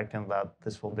expecting that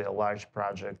this will be a large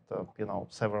project of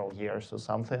several years or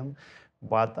something,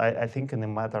 but I think in a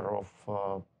matter of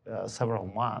several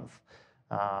months,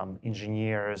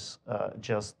 engineers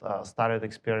just started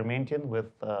experimenting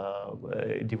with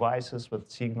devices, with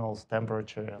signals,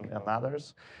 temperature, and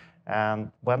others, and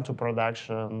went to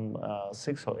production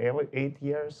 6 or 8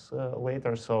 years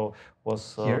later. So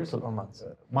was years or months?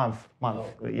 Month. Oh.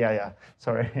 Yeah.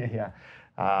 Sorry. Yeah.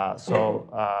 So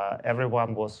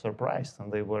everyone was surprised, and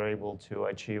they were able to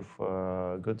achieve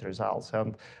good results.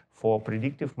 And for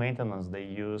predictive maintenance, they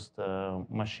used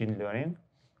machine learning.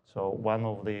 So one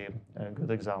of the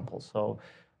good examples. So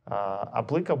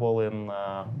applicable in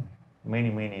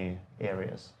many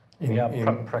areas.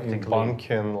 in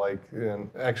banking, like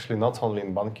actually not only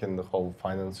in banking, the whole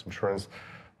finance, insurance,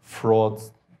 fraud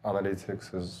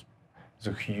analytics is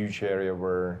a huge area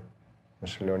where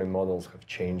machine learning models have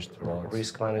changed a lot.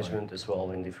 Risk management as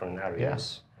well in different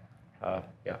areas.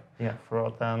 Yeah,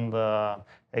 fraud. And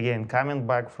again, coming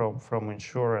back from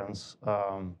insurance,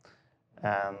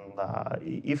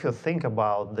 if you think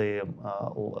about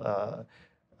the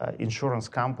insurance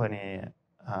company,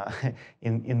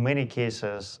 in many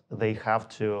cases, they have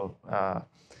to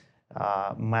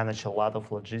manage a lot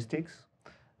of logistics.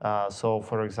 So,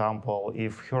 for example,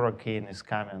 if hurricane is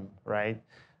coming, right,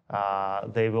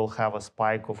 they will have a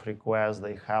spike of requests.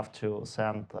 They have to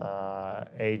send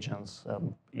agents,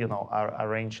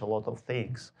 arrange a lot of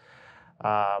things.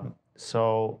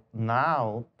 So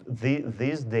now,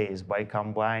 these days, by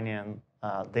combining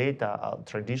data,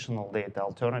 traditional data,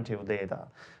 alternative data,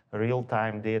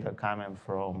 real-time data coming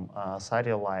from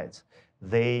satellites,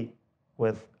 they,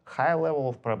 with high level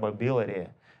of probability,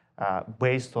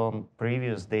 based on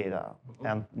previous data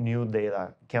and new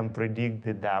data, can predict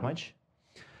the damage.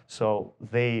 So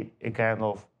they kind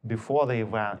of, before the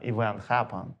event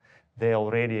happened, they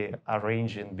already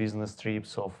arranging business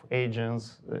trips of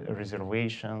agents,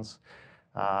 reservations,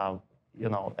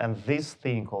 and this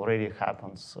thing already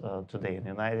happens today in the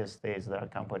United States. There are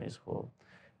companies who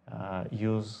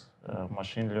use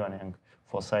machine learning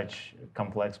for such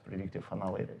complex predictive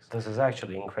analytics. This is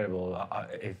actually incredible.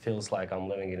 It feels like I'm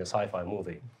living in a sci-fi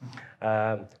movie.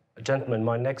 Gentlemen,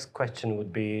 my next question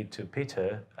would be to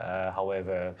Peter.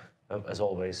 However, as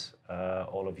always,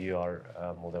 all of you are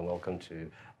more than welcome to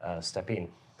step in.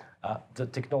 The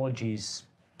technology is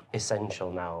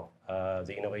essential now.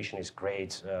 The innovation is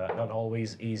great, not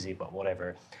always easy, but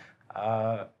whatever.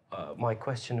 My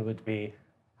question would be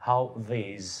how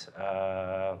these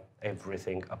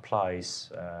everything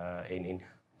applies in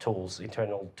tools,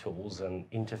 internal tools and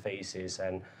interfaces,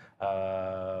 and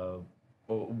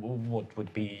what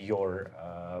would be your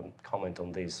comment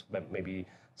on this? Maybe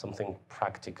something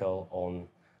practical on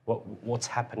what's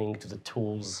happening to the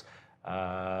tools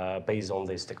based on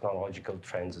these technological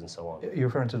trends and so on. You're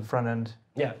referring to the front end?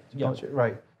 Yeah.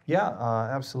 Right. Yeah,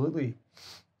 absolutely.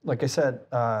 Like I said,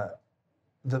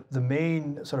 the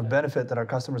main sort of benefit that our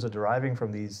customers are deriving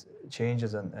from these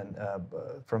changes and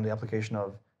from the application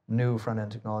of new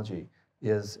front-end technology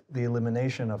is the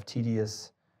elimination of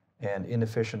tedious and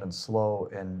inefficient and slow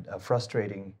and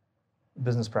frustrating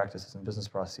business practices and business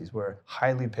processes where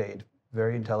highly paid,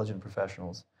 very intelligent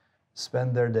professionals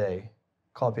spend their day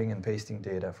copying and pasting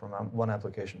data from one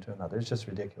application to another. It's just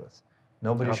ridiculous.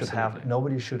 Nobody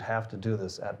should have to do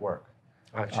this at work.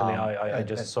 Actually, I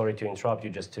just, sorry to interrupt you,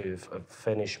 just to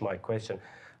finish my question.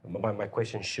 My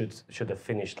question should have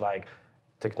finished like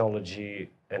technology,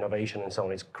 innovation and so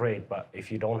on. It's great, but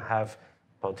if you don't have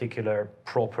particular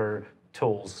proper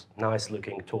tools, nice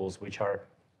looking tools, which are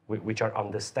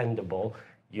understandable,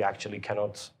 you actually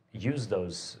cannot use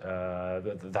those,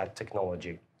 that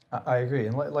technology. I agree,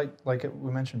 and like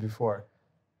we mentioned before,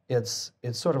 it's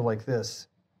sort of like this.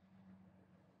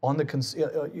 In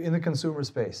the consumer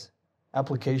space,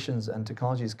 applications and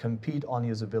technologies compete on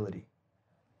usability.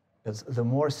 It's the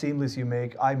more seamless you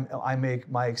make, I make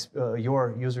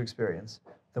your user experience,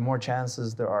 the more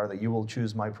chances there are that you will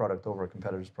choose my product over a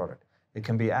competitor's product. It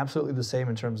can be absolutely the same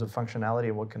in terms of functionality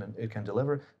and what it can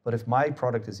deliver, but if my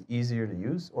product is easier to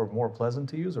use or more pleasant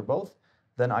to use or both,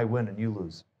 then I win and you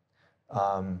lose.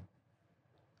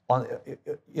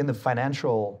 In the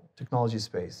financial technology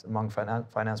space, among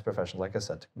finance professionals, like I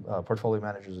said, portfolio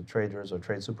managers or traders or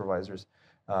trade supervisors,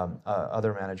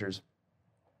 other managers,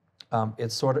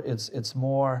 it's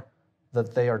more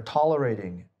that they are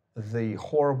tolerating the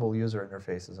horrible user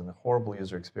interfaces and the horrible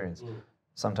user experience.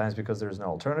 Sometimes because there's no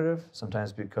alternative,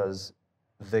 sometimes because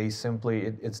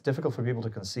it's difficult for people to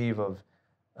conceive of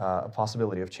a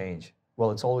possibility of change. Well,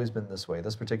 it's always been this way.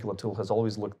 This particular tool has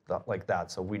always looked like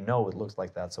that, so we know it looks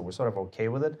like that, so we're sort of okay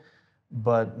with it,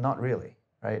 but not really,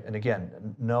 right? And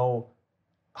again, no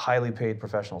highly paid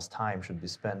professional's time should be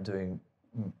spent doing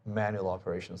manual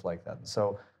operations like that. And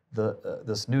so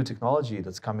this new technology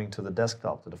that's coming to the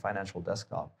desktop, to the financial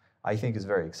desktop, I think is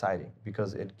very exciting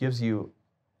because it gives you,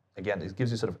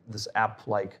 sort of this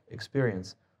app-like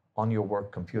experience on your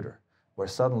work computer, where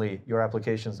suddenly your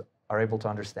applications are able to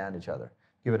understand each other.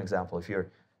 Give an example.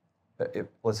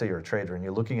 Let's say you're a trader and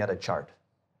you're looking at a chart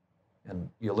and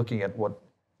you're looking at what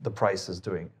the price is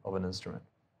doing of an instrument,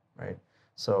 right?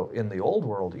 So in the old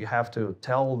world, you have to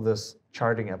tell this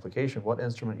charting application what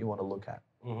instrument you want to look at.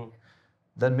 Mm-hmm.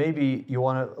 Then maybe you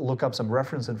want to look up some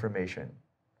reference information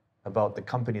about the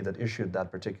company that issued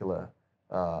that particular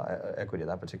equity,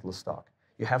 that particular stock.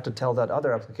 you have to tell that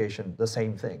other application the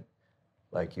same thing.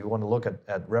 Like you want to look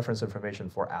at reference information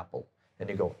for Apple, and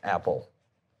you go Apple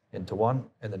into one,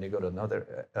 and then you go to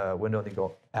another window and you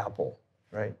go Apple,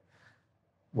 right?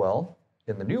 Well,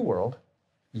 in the new world,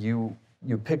 you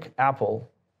pick Apple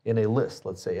in a list,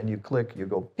 let's say, and you click, you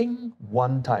go ping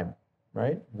one time,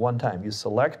 right? One time. You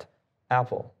select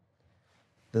Apple.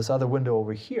 This other window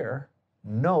over here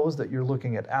knows that you're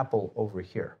looking at Apple over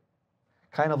here.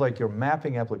 Kind of like your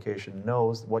mapping application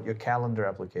knows what your calendar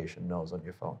application knows on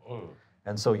your phone.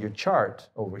 And so your chart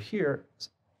over here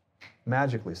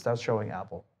magically starts showing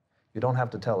Apple. You don't have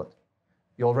to tell it.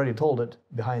 You already told it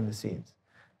behind the scenes.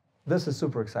 This is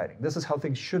super exciting. This is how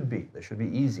things should be. They should be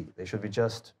easy. They should be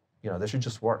just, they should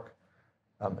just work.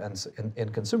 And so in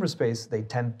consumer space, they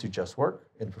tend to just work.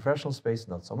 In professional space,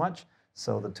 not so much.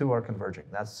 So the two are converging.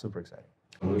 That's super exciting.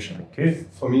 Thank you.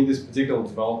 For me, this particular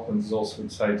development is also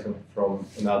exciting from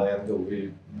another angle.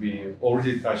 We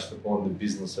already touched upon the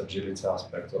business agility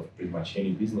aspect of pretty much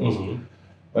any business.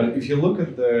 But if you look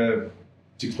at the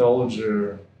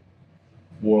technology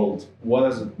world, what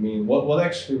does it mean? What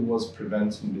actually was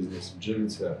preventing business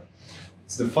agility?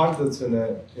 It's the fact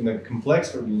that in a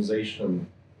complex organization,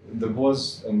 there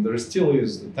was and there still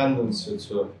is the tendency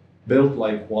to build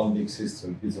like one big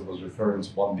system. Peter was referring to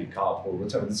one big app or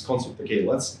whatever. This concept, okay,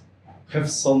 let's have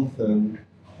something,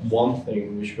 one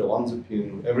thing which will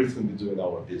underpin everything we do in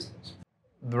our business.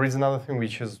 There is another thing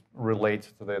which is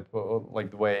related to that,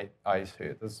 like the way I see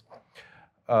it is,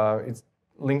 it's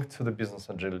linked to the business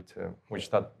agility, which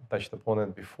touched upon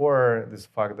it before, this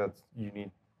fact that you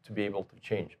need to be able to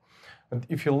change. And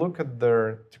if you look at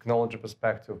their technology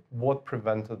perspective, what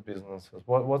prevented businesses,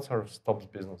 what sort of stops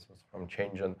businesses from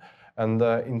changing? And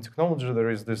in technology, there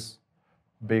is this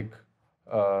big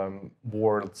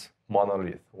word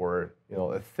monolith, or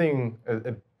a thing,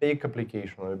 a big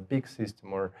application, or a big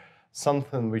system, or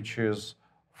something which is,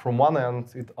 from one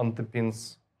end, it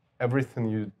underpins everything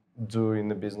you do in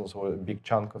the business, or a big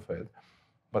chunk of it.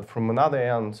 But from another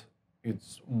end,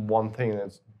 it's one thing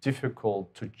that's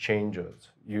difficult to change it.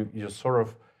 You sort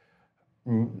of,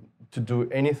 to do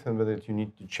anything with it, you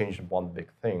need to change one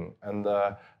big thing. And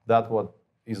that what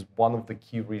is one of the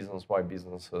key reasons why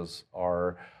businesses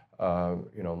are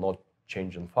not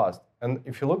changing fast. And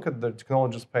if you look at the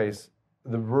technology space,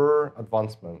 there were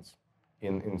advancements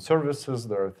in services.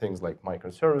 There are things like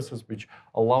microservices, which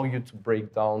allow you to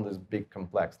break down these big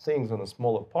complex things into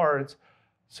smaller parts,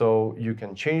 so you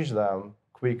can change them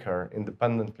quicker,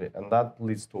 independently, and that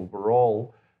leads to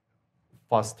overall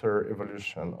faster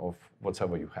evolution of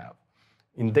whatever you have.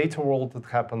 In data world, it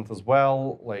happened as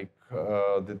well. Like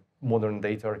the modern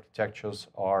data architectures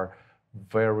are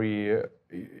very,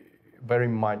 very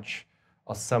much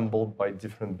assembled by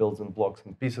different building blocks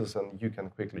and pieces, and you can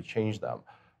quickly change them.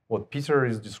 What Peter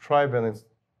is describing is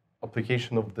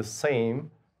application of the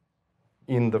same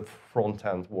in the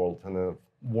front-end world, in the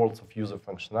worlds of user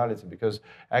functionality, because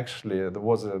actually there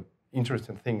was an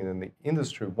interesting thing in the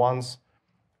industry. Once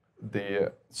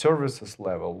the services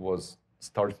level was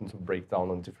starting to break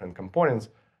down on different components,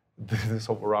 this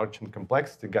overarching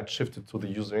complexity got shifted to the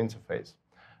user interface.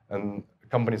 And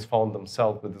companies found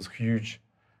themselves with this huge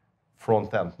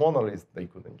front-end monolith they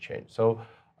couldn't change. So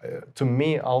to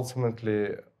me,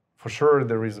 ultimately, for sure,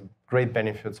 there is great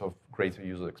benefits of greater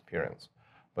user experience,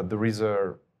 but there is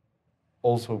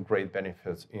also great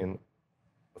benefits in,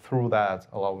 through that,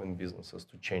 allowing businesses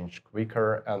to change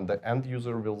quicker, and the end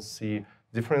user will see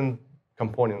different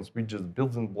components, widgets,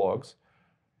 building blocks,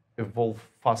 evolve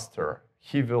faster.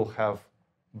 He will have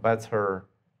better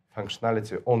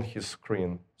functionality on his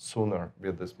screen sooner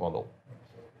with this model.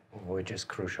 Which is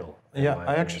crucial. Yeah,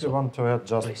 I actually want to add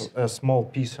just a small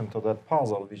piece into that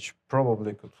puzzle, which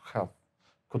probably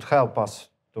could help us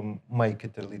to make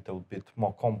it a little bit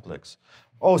more complex.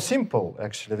 Oh, simple,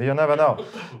 actually, you never know.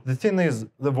 The thing is,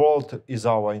 the world is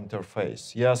our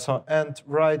interface. Yeah, so, and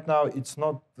right now, it's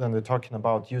not, when we're talking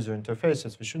about user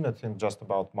interfaces, we shouldn't think just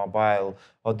about mobile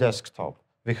or desktop.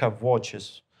 We have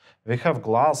watches, we have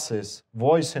glasses,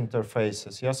 voice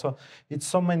interfaces. Yeah, so it's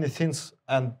so many things,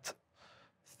 and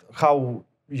how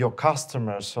your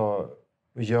customers or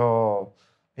your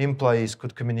employees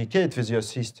could communicate with your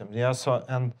system. Yeah, so,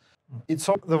 and it's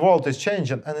all, the world is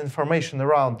changing, and information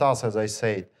around us, as I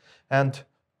said, and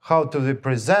how to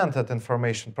represent that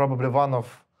information, probably one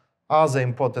of other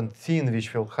important things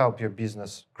which will help your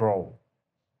business grow.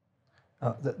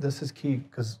 This is key,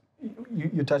 because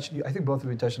you touched, I think both of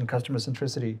you touched on customer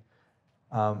centricity.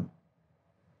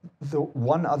 The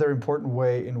one other important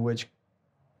way in which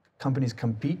companies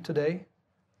compete today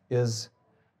is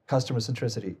customer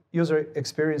centricity. User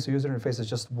experience, user interface is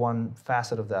just one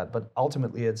facet of that, but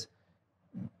ultimately it's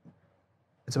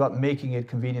it's about making it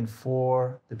convenient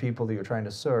for the people that you're trying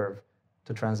to serve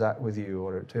to transact with you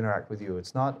or to interact with you.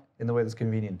 It's not in the way that's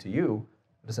convenient to you,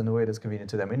 but it's in the way that's convenient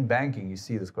to them. In banking, you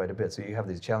see this quite a bit. So you have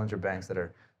these challenger banks that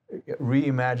are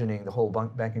reimagining the whole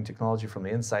banking technology from the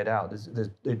inside out.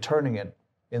 They're turning it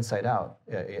inside out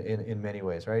in many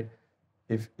ways, right?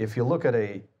 If you look at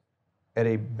a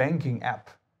banking app,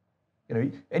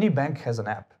 any bank has an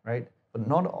app, right? But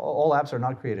not all apps are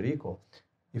not created equal.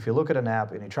 If you look at an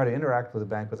app and you try to interact with a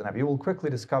bank with an app, you will quickly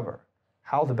discover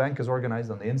how the bank is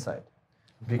organized on the inside,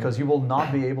 because you will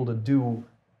not be able to do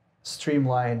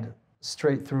streamlined,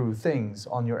 straight through things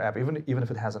on your app, even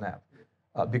if it has an app,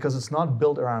 because it's not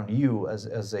built around you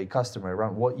as a customer,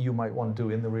 around what you might want to do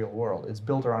in the real world. It's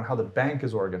built around how the bank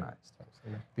is organized,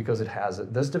 because it has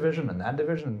this division and that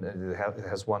division. It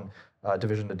has one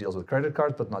division that deals with credit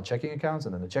cards, but not checking accounts,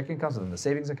 and then the checking accounts, and then the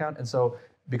savings account. And so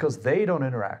because they don't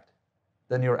interact,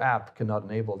 then your app cannot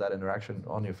enable that interaction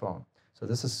on your phone. So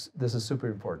this is super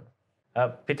important.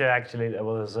 Peter, actually, that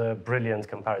was a brilliant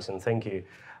comparison. Thank you.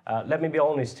 Let me be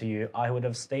honest to you. I would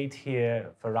have stayed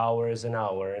here for hours and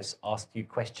hours, asked you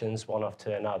questions one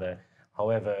after another.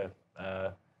 However,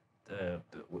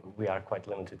 we are quite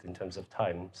limited in terms of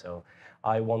time. So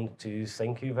I want to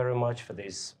thank you very much for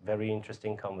this very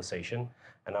interesting conversation.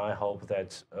 And I hope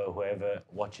that whoever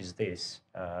watches this,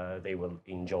 they will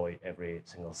enjoy every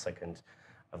single second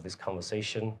of this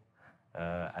conversation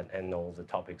and all the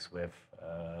topics we've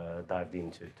dived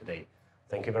into today.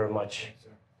 Thank you very much.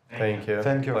 Thank you.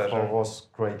 Thank you Pleasure. for this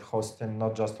great hosting,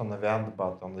 not just on the event,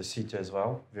 but on the city as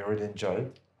well. We really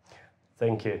enjoyed.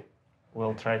 Thank you.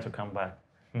 We'll try to come back.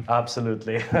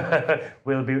 Absolutely.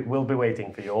 We'll be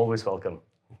waiting for you. Always welcome.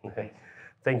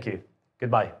 Thank you.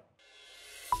 Goodbye.